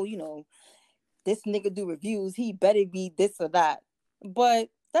like, oh, this nigga do reviews. He better be this or that. But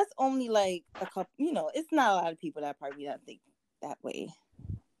that's only like a couple. It's not a lot of people that probably don't think that way.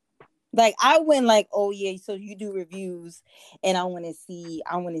 Like I went like, oh yeah, so you do reviews, and I want to see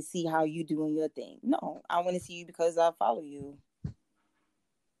how you doing your thing. No, I want to see you because I follow you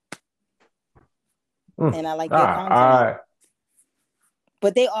and I like your content.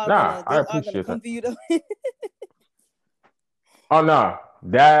 But they are gonna appreciate come that. for you though. Oh no,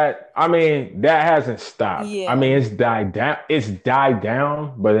 that hasn't stopped. I Yeah. mean, it's died down. It's died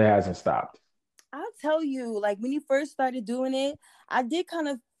down, but it hasn't stopped. I'll tell you, like when you first started doing it, I did kind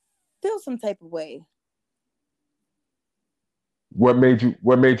of feel some type of way. What made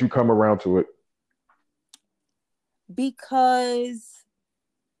you come around to it? Because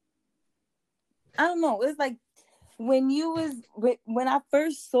I don't know, it's like when I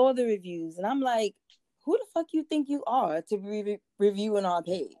first saw the reviews, and I'm like, who the fuck you think you are to be reviewing our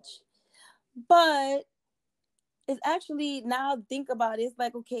page? But it's actually, now think about it, it's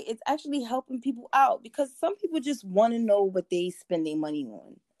like, okay, it's actually helping people out because some people just want to know what they spend their money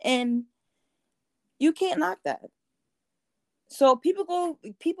on, and you can't knock that. So people go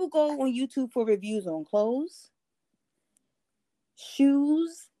on YouTube for reviews on clothes,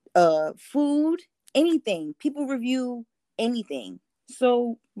 shoes, food, anything. People review anything.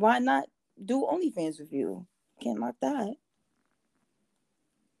 So why not do OnlyFans review? Can't knock that.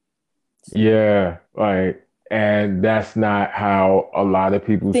 Yeah, like, and that's not how a lot of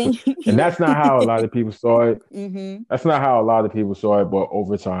people saw, and Yeah. that's not how a lot of people saw it. Mm-hmm. That's not how a lot of people saw it. But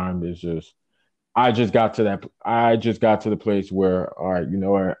over time, it's just I just got to that. I just got to the place where, all right, you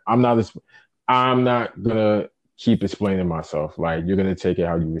know what? I'm not gonna keep explaining myself. Like you're gonna take it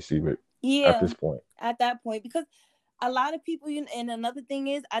how you receive it at Yeah, this point. at that point, because a lot of people, and another thing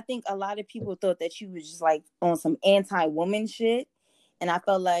is, I think a lot of people thought that you was just like on some anti-woman shit, and I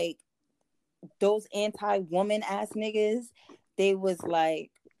felt like those anti-woman ass niggas, they was like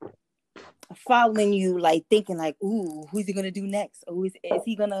following you, like thinking like, ooh, who's he gonna do next? Oh, is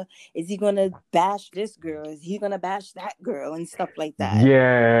he gonna bash this girl? Is he gonna bash that girl and stuff like that?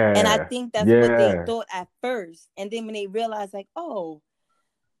 And I Yeah, think that's what they yeah, thought at first, and then when they realized like, oh,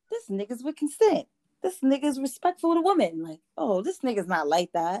 this nigga's with consent. This nigga's respectful to women. Like, oh, this nigga's not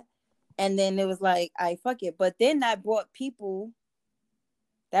like that. And then it was like, I fuck it. But then that brought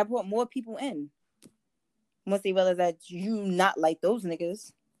more people in. Once they realized that you not like those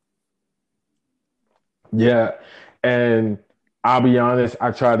niggas. yeah. And I'll be honest,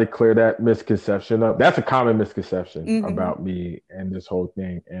 I try to clear that misconception up. That's a common misconception Mm-hmm. about me and this whole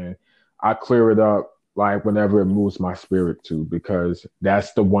thing. And I clear it up like whenever it moves my spirit to, because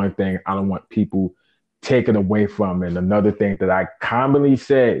that's the one thing I don't want people taken away from. And another thing that I commonly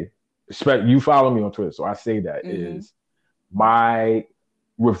say, especially you follow me on Twitter, so I say that Mm-hmm. is my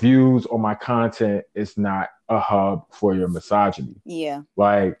reviews or my content is not a hub for your misogyny. Yeah.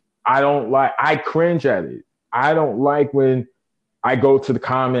 Like I cringe at it. I don't like when I go to the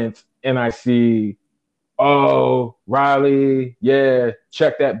comments and I see, oh, Riley, yeah,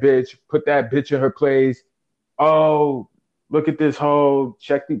 check that bitch, put that bitch in her place. Oh, look at this hoe,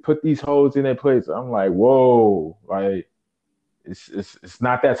 put these hoes in their place. I'm like, whoa, like it's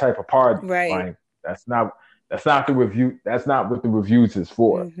not that type of party. Right. Like that's not the review. That's not what the reviews is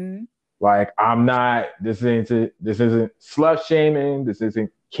for. Mm-hmm. Like I'm not. This isn't slut shaming. This isn't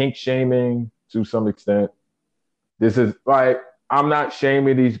kink shaming to some extent. This is like I'm not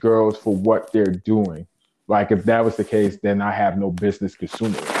shaming these girls for what they're doing. Like if that was the case, then I have no business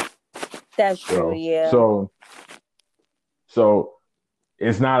consuming it. That's true, yeah. So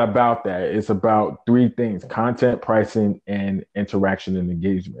it's not about that. It's about three things: content, pricing, and interaction and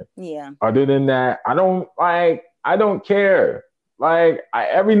engagement. Yeah. Other than that, I don't care. I'm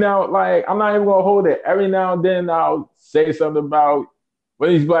not even gonna hold it. Every now and then I'll say something about when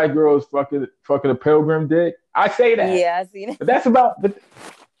these black girls fucking a pilgrim dick. I say that. Yeah, I see that.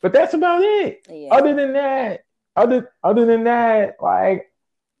 But that's about it. Yeah. Other than that, like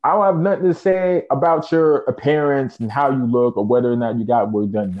I don't have nothing to say about your appearance and how you look or whether or not you got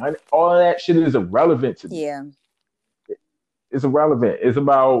work done. All of that shit is irrelevant to me. Yeah. It's irrelevant. It's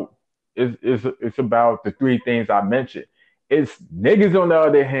about the three things I mentioned. It's niggas on the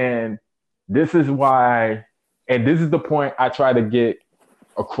other hand. This is why, and this is the point I try to get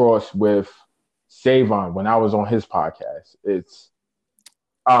across with Savon when I was on his podcast. It's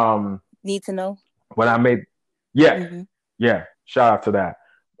need to know when I made yeah, shout out to that.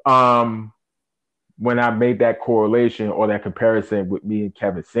 When I made that correlation or that comparison with me and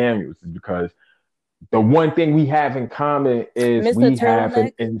Kevin Samuels is because the one thing we have in common is Mr. we have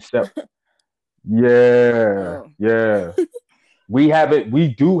Turtleneck. Yeah, Oh. yeah. We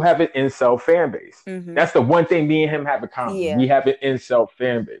do have an incel fan base. Mm-hmm. That's the one thing me and him have in common. Yeah. We have an incel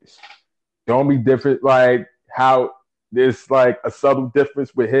fan base. The only difference, like how there's like a subtle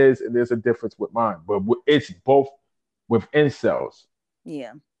difference with his and there's a difference with mine, but it's both with incels.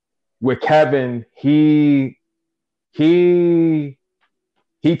 Yeah. With Kevin, he he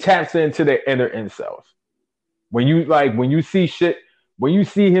taps into the inner incels. When you see shit, when you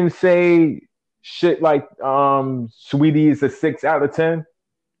see him say shit like Sweetie is a 6 out of 10,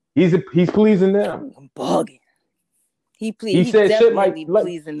 he's pleasing them. I'm bugging. He He said shit definitely like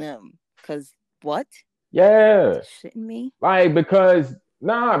pleasing them. Cause what? yeah, Shitting me? like because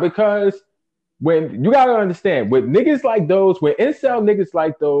when you gotta understand with niggas like those, with incel niggas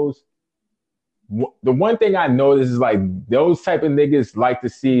like those, the one thing I notice is like those type of niggas like to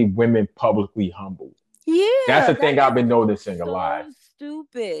see women publicly humble. That's Yeah, the that thing I've is been noticing a lot. so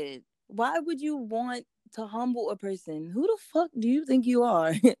stupid. Why would you want to humble a person? Who the fuck do you think you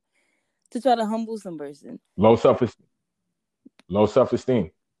are to try to humble some person? Low self low self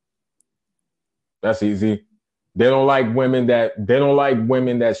esteem. That's easy. They don't like women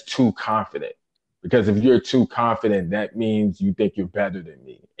that's too confident. Because if you're too confident, that means you think you're better than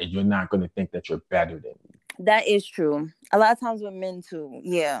me, and you're not going to think that you're better than me. That is true. A lot of times with men too.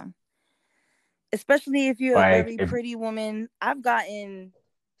 Yeah. Especially if you're a Like very if pretty woman. I've gotten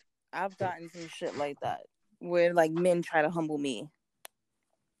some shit like that where like men try to humble me.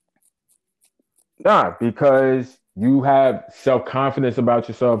 Nah, because you have self confidence about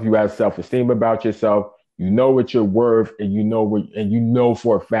yourself, you have self esteem about yourself, you know what you're worth, and you know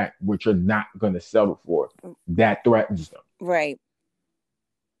for a fact what you're not going to settle for. That threatens them. Right.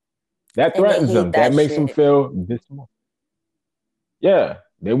 That And they threatens hate them. that That makes them shit. feel this. Yeah,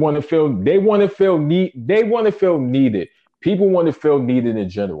 they want to feel. They want to feel need. They want to feel needed. People want to feel needed in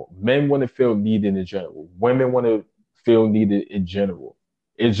general. Men want to feel needed in general. Women want to feel needed in general.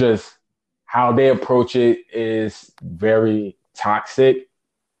 It's just how they approach it is very toxic.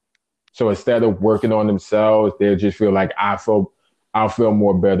 So instead of working on themselves, they just feel like I'll feel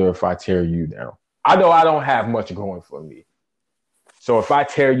more better if I tear you down. I know I don't have much going for me. So if I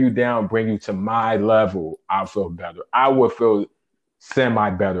tear you down, bring you to my level, I'll feel better. I would feel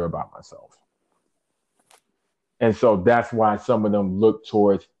semi better about myself. And so that's why some of them look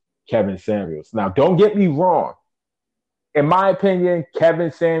towards Kevin Samuels. Now, don't get me wrong. In my opinion,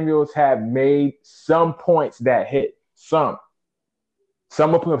 Kevin Samuels have made some points that hit. Some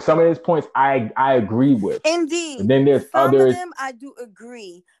of his points I agree with. But Indeed. then there's Some of others. them I do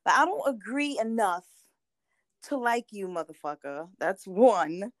agree. But I don't agree enough to like you, motherfucker. That's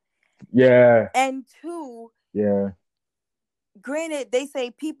one. Yeah, And two, yeah. granted, they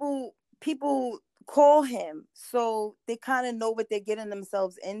say people call him, so they kind of know what they're getting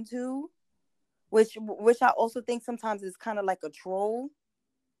themselves into, which I also think sometimes is kind of like a troll.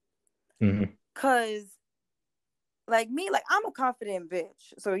 Mm-hmm. Cause like me, like I'm a confident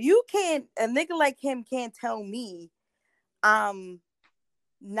bitch, so you can't a nigga like him can't tell me I'm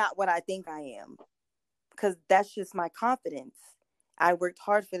not what I think I am, because that's just my confidence. I worked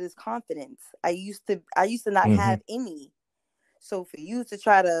hard for this confidence. I used to not Mm-hmm. have any. So for you to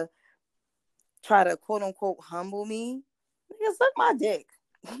try to quote unquote humble me, nigga, suck my dick.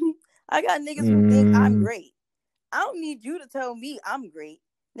 I got niggas who think I'm Mm-hmm. great. I don't need you to tell me I'm great.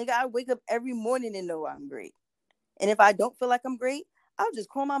 Nigga, I wake up every morning and know I'm great. And if I don't feel like I'm great, I'll just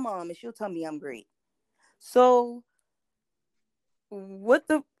call my mom and she'll tell me I'm great. So what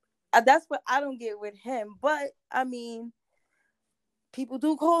the that's what I don't get with him. But I mean, people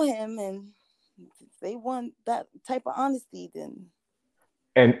do call him, and if they want that type of honesty, then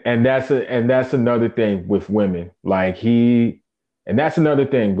And that's another thing with women. And that's another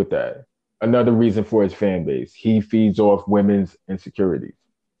thing with that. Another reason for his fan base. He feeds off women's insecurities.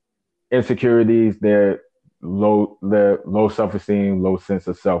 Insecurities, their low self esteem, low sense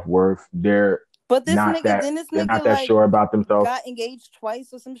of self worth. but Not that this they're nigga not that like sure about themselves. got engaged twice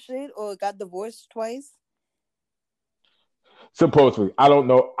or some shit, or got divorced twice. Supposedly, I don't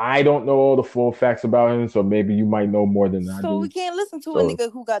know all the full facts about him, so maybe you might know more than I So we do. can't listen to a So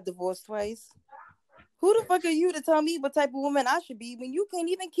nigga who got divorced twice. Who the fuck are you to tell me what type of woman I should be when you can't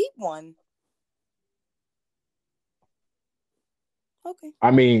even keep one? Okay.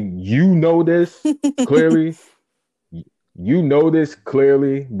 I mean, you know this clearly. You know this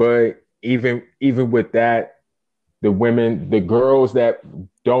clearly, but even with that, the girls that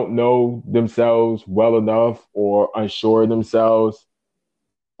don't know themselves well enough or unsure of themselves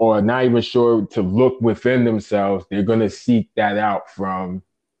or not even sure to look within themselves, they're gonna seek out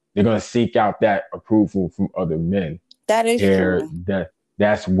that approval from other men. That is There true.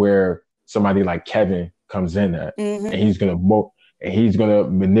 that's where somebody like Kevin comes in at, Mm-hmm. and he's gonna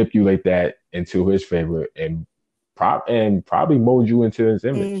manipulate that into his favor and probably mold you into his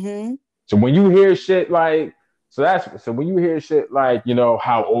image. Mm-hmm. So when you hear shit like so when you hear shit like,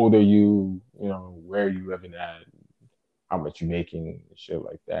 how old are you, where are you living at, how much you making, shit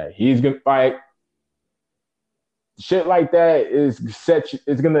like that. He's gonna like shit like that is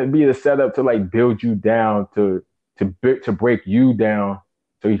gonna be the setup to like build you down to break you down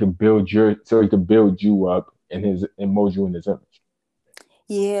so he can build you up and mold you in his image.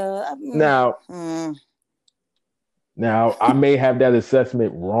 Yeah. Now now I may have that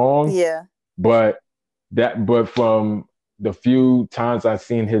assessment wrong, yeah. but but from the few times I've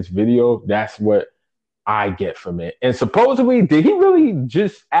seen his video, that's what I get from it. And supposedly, did he really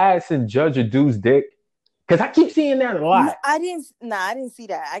just ask and judge a dude's dick? Because I keep seeing that a lot. I didn't. Nah, I didn't see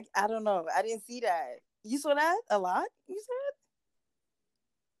that. I don't know. I didn't see that. You saw that a lot. You said.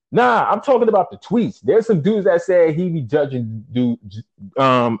 Nah, I'm talking about the tweets. There's some dudes that say he be judging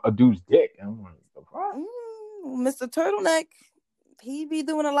a dude's dick. And I'm like, the fuck? Mr. Turtleneck, he be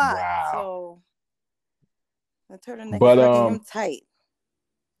doing a lot. Wow. So the turtleneck is But fucking him tight.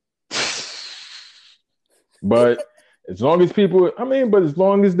 but as long as people, but as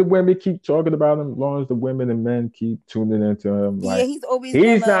long as the women keep talking about him, as long as the women and men keep tuning into him, Yeah, he's always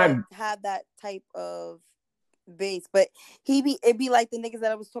he's gonna not have that type of base. But it'd be like the niggas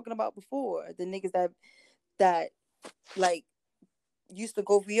that I was talking about before. The niggas that like used to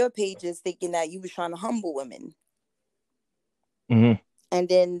go for your pages thinking that you was trying to humble women. Mm-hmm. And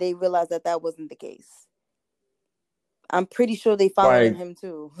then they realized that wasn't the case. I'm pretty sure they followed him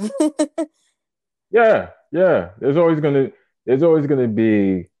too. Yeah. There's always gonna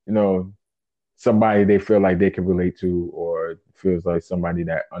be, somebody they feel like they can relate to or feels like somebody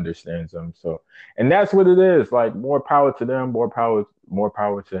that understands them. So and that's what it is. Like more power to them, more power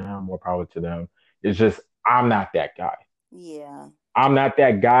to him, more power to them. It's just I'm not that guy. Yeah. I'm not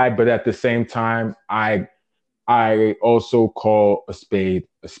that guy, but at the same time, I also call a spade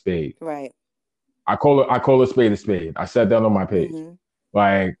a spade. Right. I call a spade a spade. I said that on my page. Mm-hmm.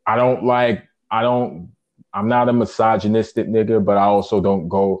 Like I'm not a misogynistic nigga, but I also don't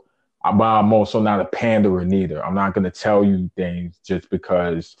go but I'm also not a panderer neither. I'm not gonna tell you things just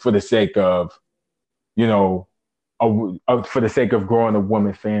because for the sake of, for the sake of growing a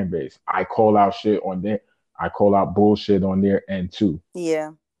woman fan base. I call out shit on there. I call out bullshit on their end too.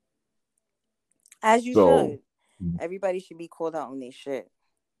 Yeah. As you So, should. Everybody should be called out on their shit.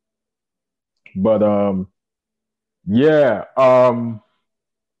 but yeah.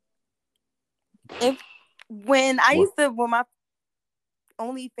 When my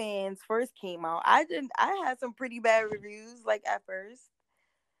OnlyFans first came out, I had some pretty bad reviews like at first.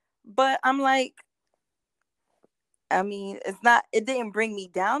 But I'm like, it didn't bring me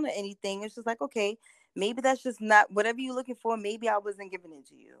down or anything. It's just like, okay, maybe that's just not whatever you're looking for. Maybe I wasn't giving it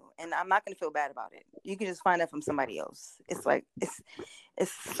to you, and I'm not gonna feel bad about it. You can just find that from somebody else. It's like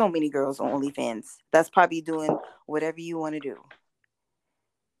it's so many girls on OnlyFans that's probably doing whatever you want to do.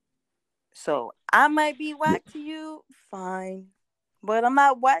 So I might be whack to you, fine, but I'm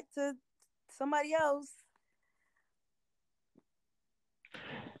not whack to somebody else.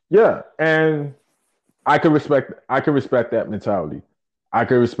 Yeah, and I can respect that mentality. I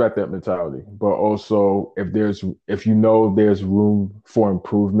can respect that mentality. But also if you know there's room for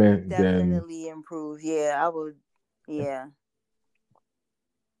improvement, Definitely improve. Yeah, I would. Yeah.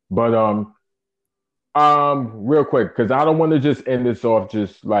 But real quick, because I don't want to just end this off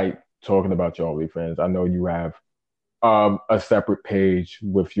just like talking about your OnlyFans. I know you have a separate page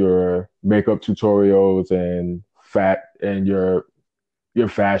with your makeup tutorials and your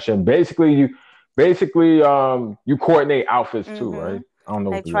fashion. You coordinate outfits too, right? I don't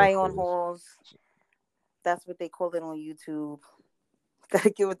know what Like the word try on for it is. hauls. That's what they call it on YouTube. Gotta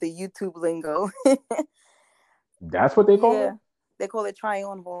get with the YouTube lingo. That's what they call it? They call it try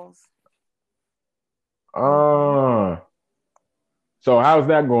on hauls. So how's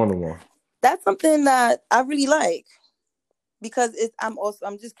that going along? That's something that I really like because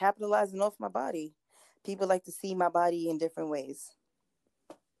I'm just capitalizing off my body. People like to see my body in different ways.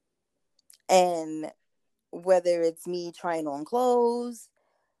 And whether it's me trying on clothes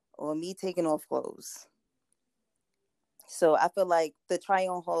or me taking off clothes. So I feel like the try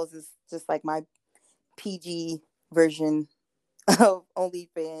on hauls is just like my PG version of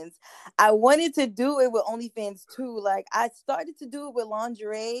OnlyFans. I wanted to do it with OnlyFans too. Like I started to do it with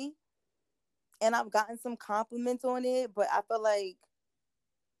lingerie and I've gotten some compliments on it, but I feel like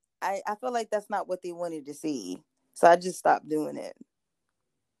I feel like that's not what they wanted to see. So I just stopped doing it.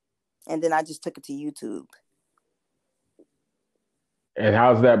 And then I just took it to YouTube. And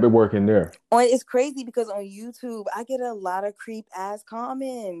how's that been working there? It's crazy because on YouTube I get a lot of creep ass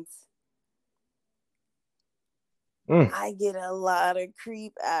comments. Mm. I get a lot of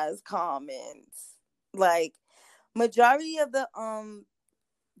creep ass comments. Like majority of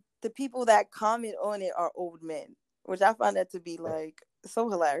the people that comment on it are old men, which I find that to be like so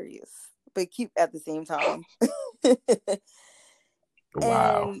hilarious, but cute at the same time.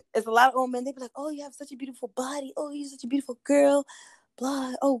 Wow. And it's a lot of old men. They be like, "Oh, you have such a beautiful body. Oh, you're such a beautiful girl.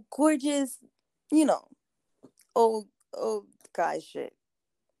 Blah. Oh, gorgeous." You know, old guy shit.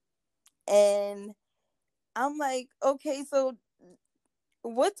 And I'm like, okay, so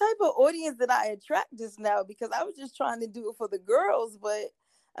what type of audience did I attract just now? Because I was just trying to do it for the girls, but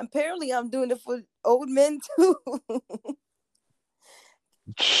apparently I'm doing it for old men too.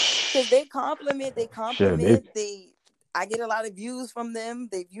 Because they compliment, Shit. They, I get a lot of views from them.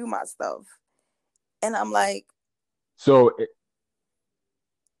 They view my stuff. And I'm like, so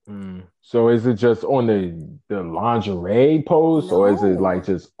so is it just on the lingerie posts or is it like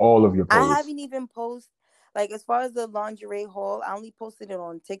no. just all of your I posts? haven't even posted, like, as far as the lingerie haul, I only posted it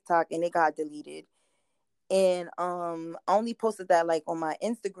on TikTok and it got deleted. And I only posted that like on my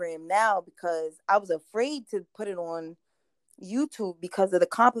Instagram now because I was afraid to put it on YouTube because of the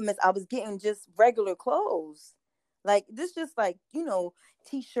compliments I was getting, just regular clothes. Like this just like,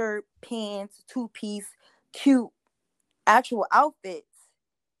 t-shirt, pants, two-piece, cute actual outfits.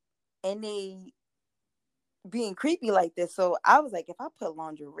 And they being creepy like this. So I was like, if I put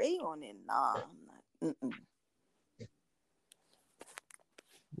lingerie on it, nah, I'm not. Mm-mm.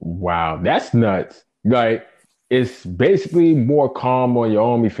 Wow, that's nuts. Like it's basically more calm on your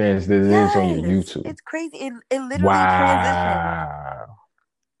OnlyFans than it is on your Yes, YouTube. it's crazy. It literally transitioned. Wow.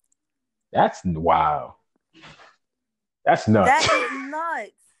 That's wow. That's That nuts. is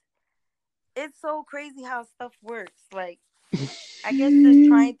nuts. It's so crazy how stuff works. Like, I guess just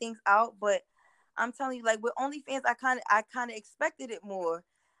trying things out, but I'm telling you, like with OnlyFans, I kind of expected it more.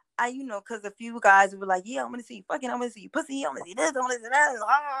 Because a few guys were like, "Yeah, I'm gonna see you fucking, I'm gonna see you pussy, I'm gonna see this, I'm gonna see that,"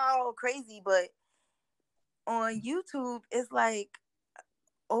 oh, crazy. But on YouTube, it's like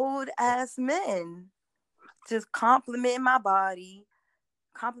old ass men just complimenting my body,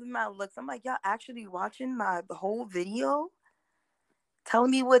 complimenting my looks. I'm like, y'all actually watching my whole video,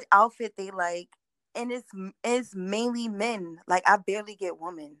 telling me what outfit they like, and it's mainly men. Like I barely get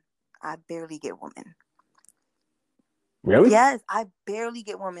women. I barely get women. Really? Yes, I barely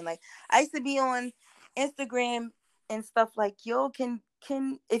get women. Like I used to be on Instagram and stuff like, yo, can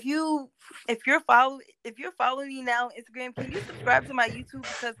if you're following me now on Instagram, can you subscribe to my YouTube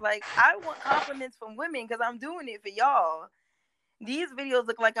because like I want compliments from women because I'm doing it for y'all. These videos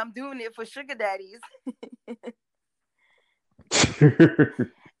look like I'm doing it for sugar daddies, and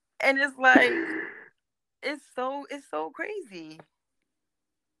it's like it's so crazy.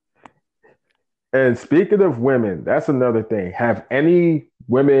 And speaking of women, that's another thing. Have any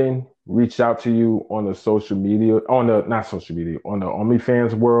women reached out to you on the social media, on the not social media, on the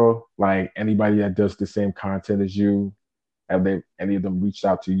OnlyFans world? Like anybody that does the same content as you? Have they any of them reached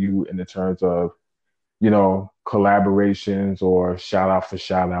out to you in the terms of, collaborations or shout out for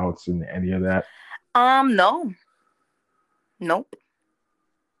shout outs and any of that? No, nope.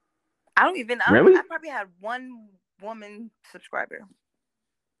 I Really? probably had one woman subscriber.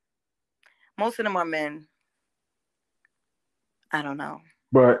 Most of them are men. I don't know.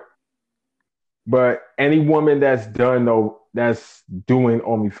 But but any woman that's doing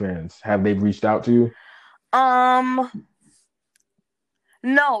OnlyFans, have they reached out to you? Um,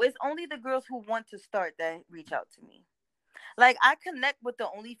 no, it's only the girls who want to start that reach out to me. Like I connect with the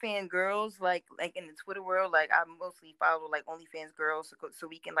OnlyFans girls, like in the Twitter world. Like I mostly follow like OnlyFans girls, so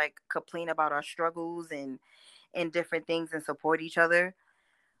we can like complain about our struggles and different things and support each other.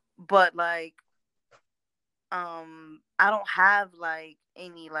 But like, I don't have like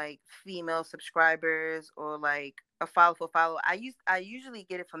any like female subscribers or like a follow for follow. I usually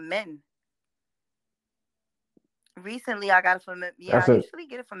get it from men. Recently, I got it from men. Yeah, That's I it. usually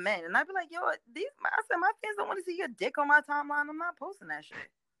get it from men, and I'd be like, "Yo, I said my fans don't want to see your dick on my timeline. I'm not posting that shit."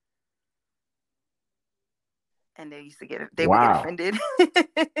 And they would get Wow. offended.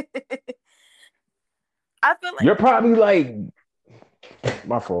 I feel like You're probably like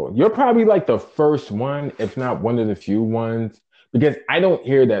my fault. You're probably like the first one, if not one of the few ones, because I don't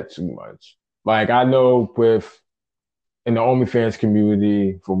hear that too much. Like I know with in the OnlyFans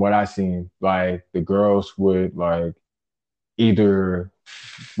community, from what I've seen, like the girls would like either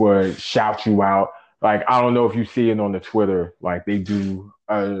would shout you out. Like I don't know if you see it on the Twitter, like they do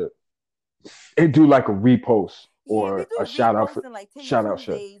like a repost. Yeah, we or do a shout out for reposting like Titty shout out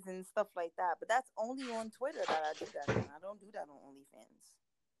show. Tuesdays and stuff like that, but that's only on Twitter that I do that on. I don't do that on OnlyFans.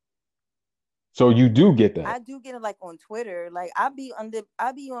 So you do get I that. do get it like on Twitter. Like I be on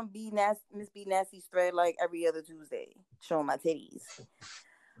Miss B Nasty's thread like every other Tuesday, showing my titties.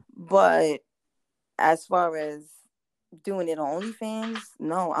 But as far as doing it on OnlyFans,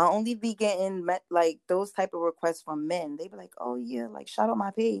 no. I only be getting like those type of requests from men. They be like, "Oh yeah, like shout out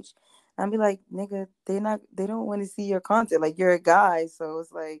my page." And I'll be like, "Nigga, they don't want to see your content. Like you're a guy, so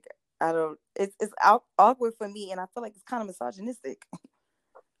it's like I don't. It's awkward for me, and I feel like it's kind of misogynistic."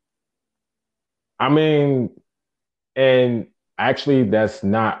 I mean, and actually, that's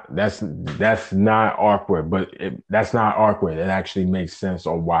not awkward, but that's not awkward. It actually makes sense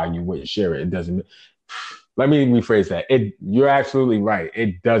on why you wouldn't share it. It doesn't. Let me rephrase that. You're absolutely right.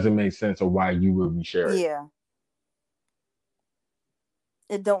 It doesn't make sense on why you would reshare it. Yeah,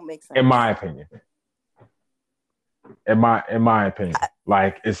 it don't make In sense. my opinion. In my opinion.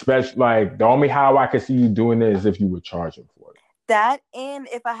 Like, especially like the only how I could see you doing it is if you were charging for it. That, and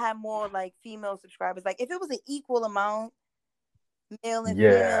if I had more like female subscribers, like if it was an equal amount, male and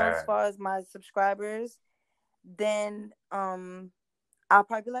female, as Yeah. far as my subscribers, then I'll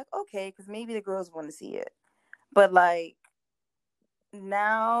probably be like, okay, because maybe the girls want to see it. But like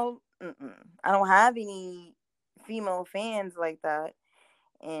now, I don't have any female fans like that,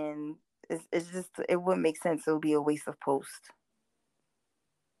 and it's just it wouldn't make sense. It would be a waste of post.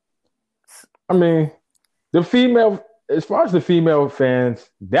 I mean, the female as far as the female fans,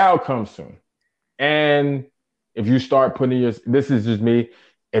 that'll come soon. And if you start putting your this is just me,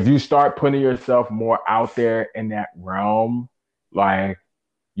 if you start putting yourself more out there in that realm, like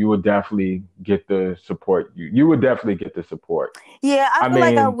you would definitely get the support. You would definitely get the support. Yeah, I I feel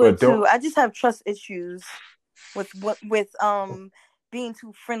like I mean, would but don't too. I just have trust issues with being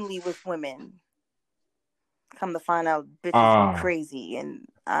too friendly with women. Come to find out, bitches be uh crazy, and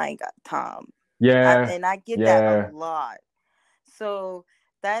I ain't got time. yeah, And I get that a yeah. lot. So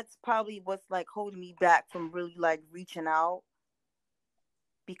that's probably what's like holding me back from really like reaching out,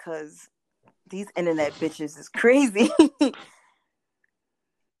 because these internet bitches is crazy.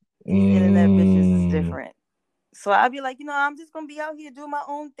 These internet bitches is Mm, different. So I'd be like, I'm just gonna be out here doing my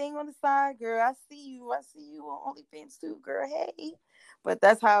own thing on the side, girl. I see you. I see you on OnlyFans too, girl. Hey. But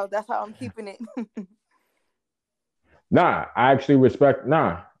that's how I'm keeping it. I actually respect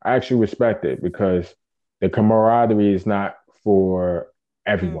it because the camaraderie is not for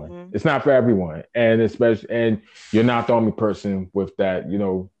everyone. Mm-hmm. It's not for everyone. And especially and you're not the only person with that,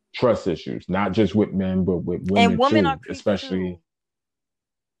 trust issues, not just with men, but with And women women are too, creeps especially too.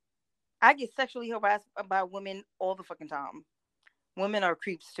 I get sexually harassed by women all the fucking time. Women are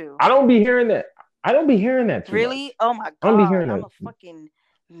creeps too. I don't be hearing that. I don't be hearing that too Really? much. Oh my I don't be god. hearing I'm that. a fucking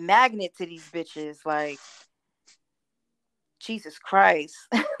magnet to these bitches. Like, Jesus Christ.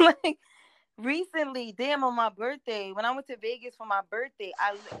 Like, recently, damn, on my birthday, when I went to Vegas for my birthday,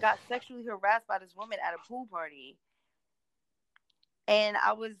 I got sexually harassed by this woman at a pool party. And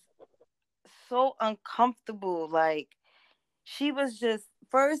I was so uncomfortable. Like, she was just,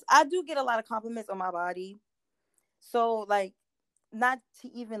 first, I do get a lot of compliments on my body. So, like, not to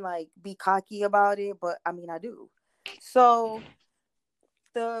even like be cocky about it, but I mean, I do. So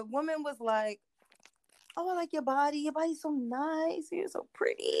the woman was like, "Oh, I like your body. Your body's so nice. You're so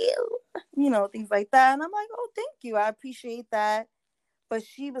pretty." Things like that. And I'm like, "Oh, thank you. I appreciate that." But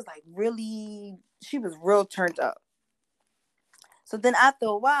she was like she was real turned up. So then after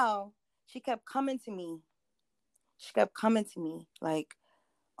a while, she kept coming to me. She kept coming to me like,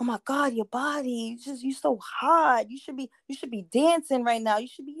 "Oh my God, your body, you so hot. You should be dancing right now. You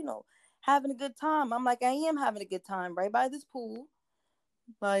should be, having a good time." I'm like, "I am having a good time right by this pool.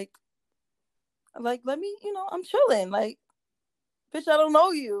 Like, let me, I'm chilling. Like, bitch, I don't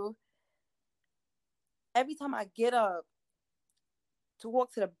know you." Every time I get up to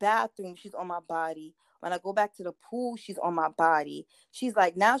walk to the bathroom, she's on my body. When I go back to the pool, she's on my body. She's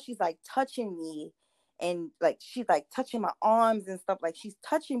like touching me, and like she's like touching my arms and stuff. Like she's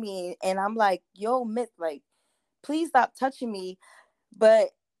touching me, and I'm like, "Yo, miss, like, please stop touching me."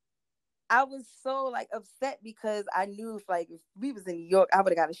 But I was so like upset because I knew if we was in New York, I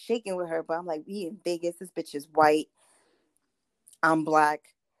would have got a shaking with her. But I'm like, we in Vegas. This bitch is white. I'm black.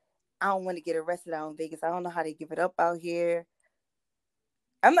 I don't want to get arrested out in Vegas. I don't know how they give it up out here.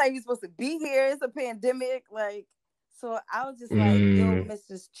 I'm not even supposed to be here. It's a pandemic. Like, so I was just like, yo, Mm,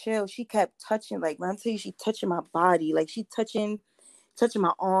 Mrs. Chill. She kept touching, like, when I'm telling you, she touching my body. Like, she touching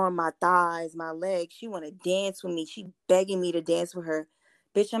my arm, my thighs, my legs. She want to dance with me. She begging me to dance with her.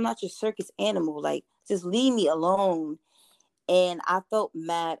 Bitch, I'm not your circus animal. Like, just leave me alone. And I felt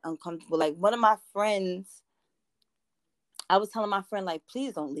mad uncomfortable. Like, one of my friends, I was telling my friend, like,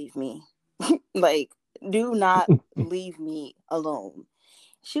 please don't leave me. Like, do not leave me alone.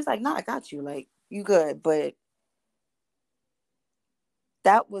 She's like, no, I got you. Like, you good. But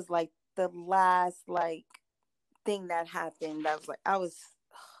that was like the last like thing that happened. That was like,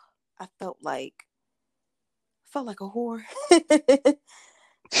 I felt like a whore.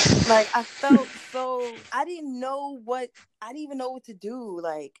 Like, I felt so, I didn't even know what to do.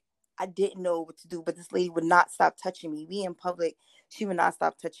 Like, I didn't know what to do, but this lady would not stop touching me. We in public, she would not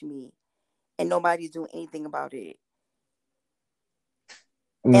stop touching me, and nobody's doing anything about it.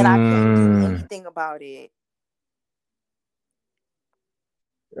 And I couldn't do anything about it.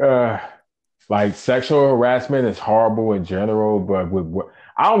 Like sexual harassment is horrible in general, but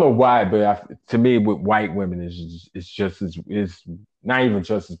I don't know why, but to me, with white women, it's just as it's not even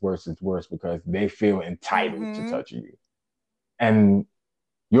just as worse. It's worse because they feel entitled to touching you, and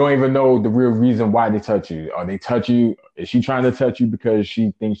you don't even know the real reason why they touch you. Are they touch you? Is she trying to touch you because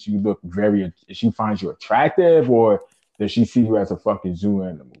she thinks you look she finds you attractive, or does she see you as a fucking zoo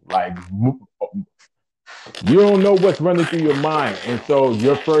animal? Like, you don't know what's running through your mind. And so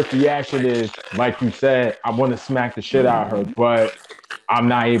your first reaction is, like you said, I want to smack the shit out of her, but I'm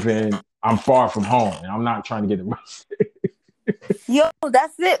far from home and I'm not trying to get arrested. Yo,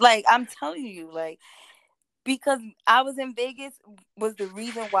 that's it. Like, I'm telling you, like, because I was in Vegas was the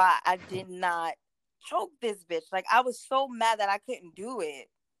reason why I did not choke this bitch. Like, I was so mad that I couldn't do it.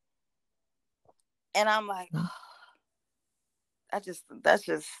 And I'm like, oh, that's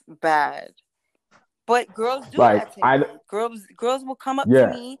just bad. But girls do Like, that to me. Girls will come up to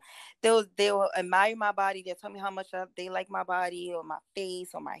me. They'll admire my body. They'll tell me how much they like my body or my face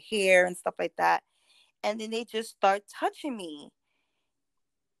or my hair and stuff like that. And then they just start touching me.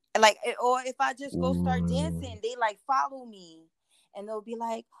 Like, or if I just go start dancing, they like follow me. And they'll be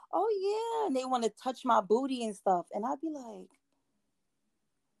like, oh yeah. And they want to touch my booty and stuff. And I'd be like,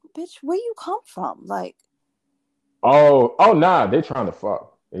 bitch, where you come from? Like, oh nah, they're trying to fuck.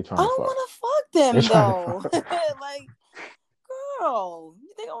 I don't want to fuck them though. Like, girl, you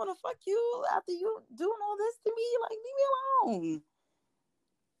think I want to fuck you after you doing all this to me? Like, leave me alone.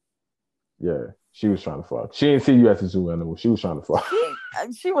 Yeah, she was trying to fuck. She didn't see you as a zoo animal. She was trying to fuck.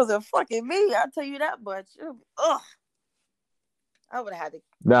 She wasn't fucking me. I'll tell you that much. Ugh. I would have had to.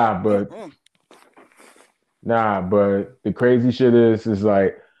 Nah, but the crazy shit is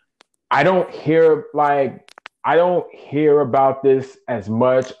like, I don't hear about this as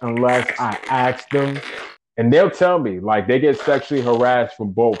much unless I ask them, and they'll tell me like they get sexually harassed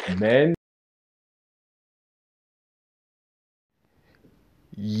from both men.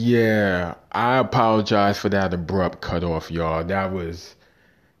 Yeah, I apologize for that abrupt cutoff, y'all. That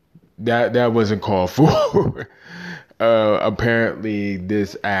wasn't called for. Apparently,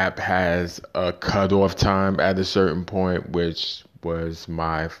 this app has a cutoff time at a certain point, which was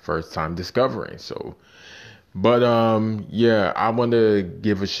my first time discovering. So, but yeah, I want to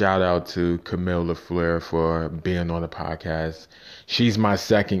give a shout out to Camille LaFleur for being on the podcast. She's my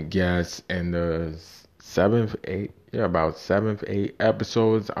second guest in the about seventh, 8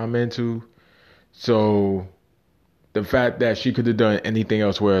 episodes I'm into. So the fact that she could have done anything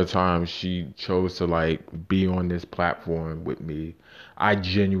else with her time, she chose to like be on this platform with me. I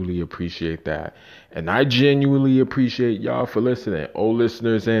genuinely appreciate that. And I genuinely appreciate y'all for listening, old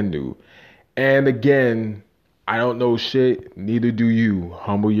listeners and new. And again, I don't know shit, neither do you.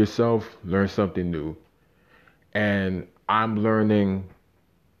 Humble yourself, learn something new. And I'm learning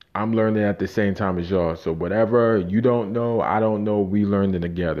at the same time as y'all. So whatever you don't know, I don't know, we learning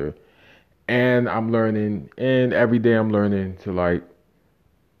together. And I'm learning, and every day I'm learning to like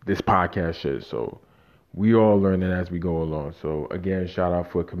this podcast shit. So we all learning as we go along. So again, shout out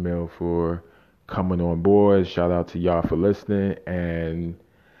for Camille for coming on board. Shout out to y'all for listening. And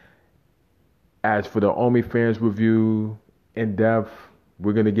as for the OnlyFans review in depth,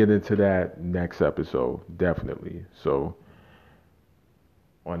 we're gonna get into that next episode, definitely. So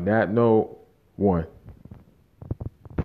on that note, 1.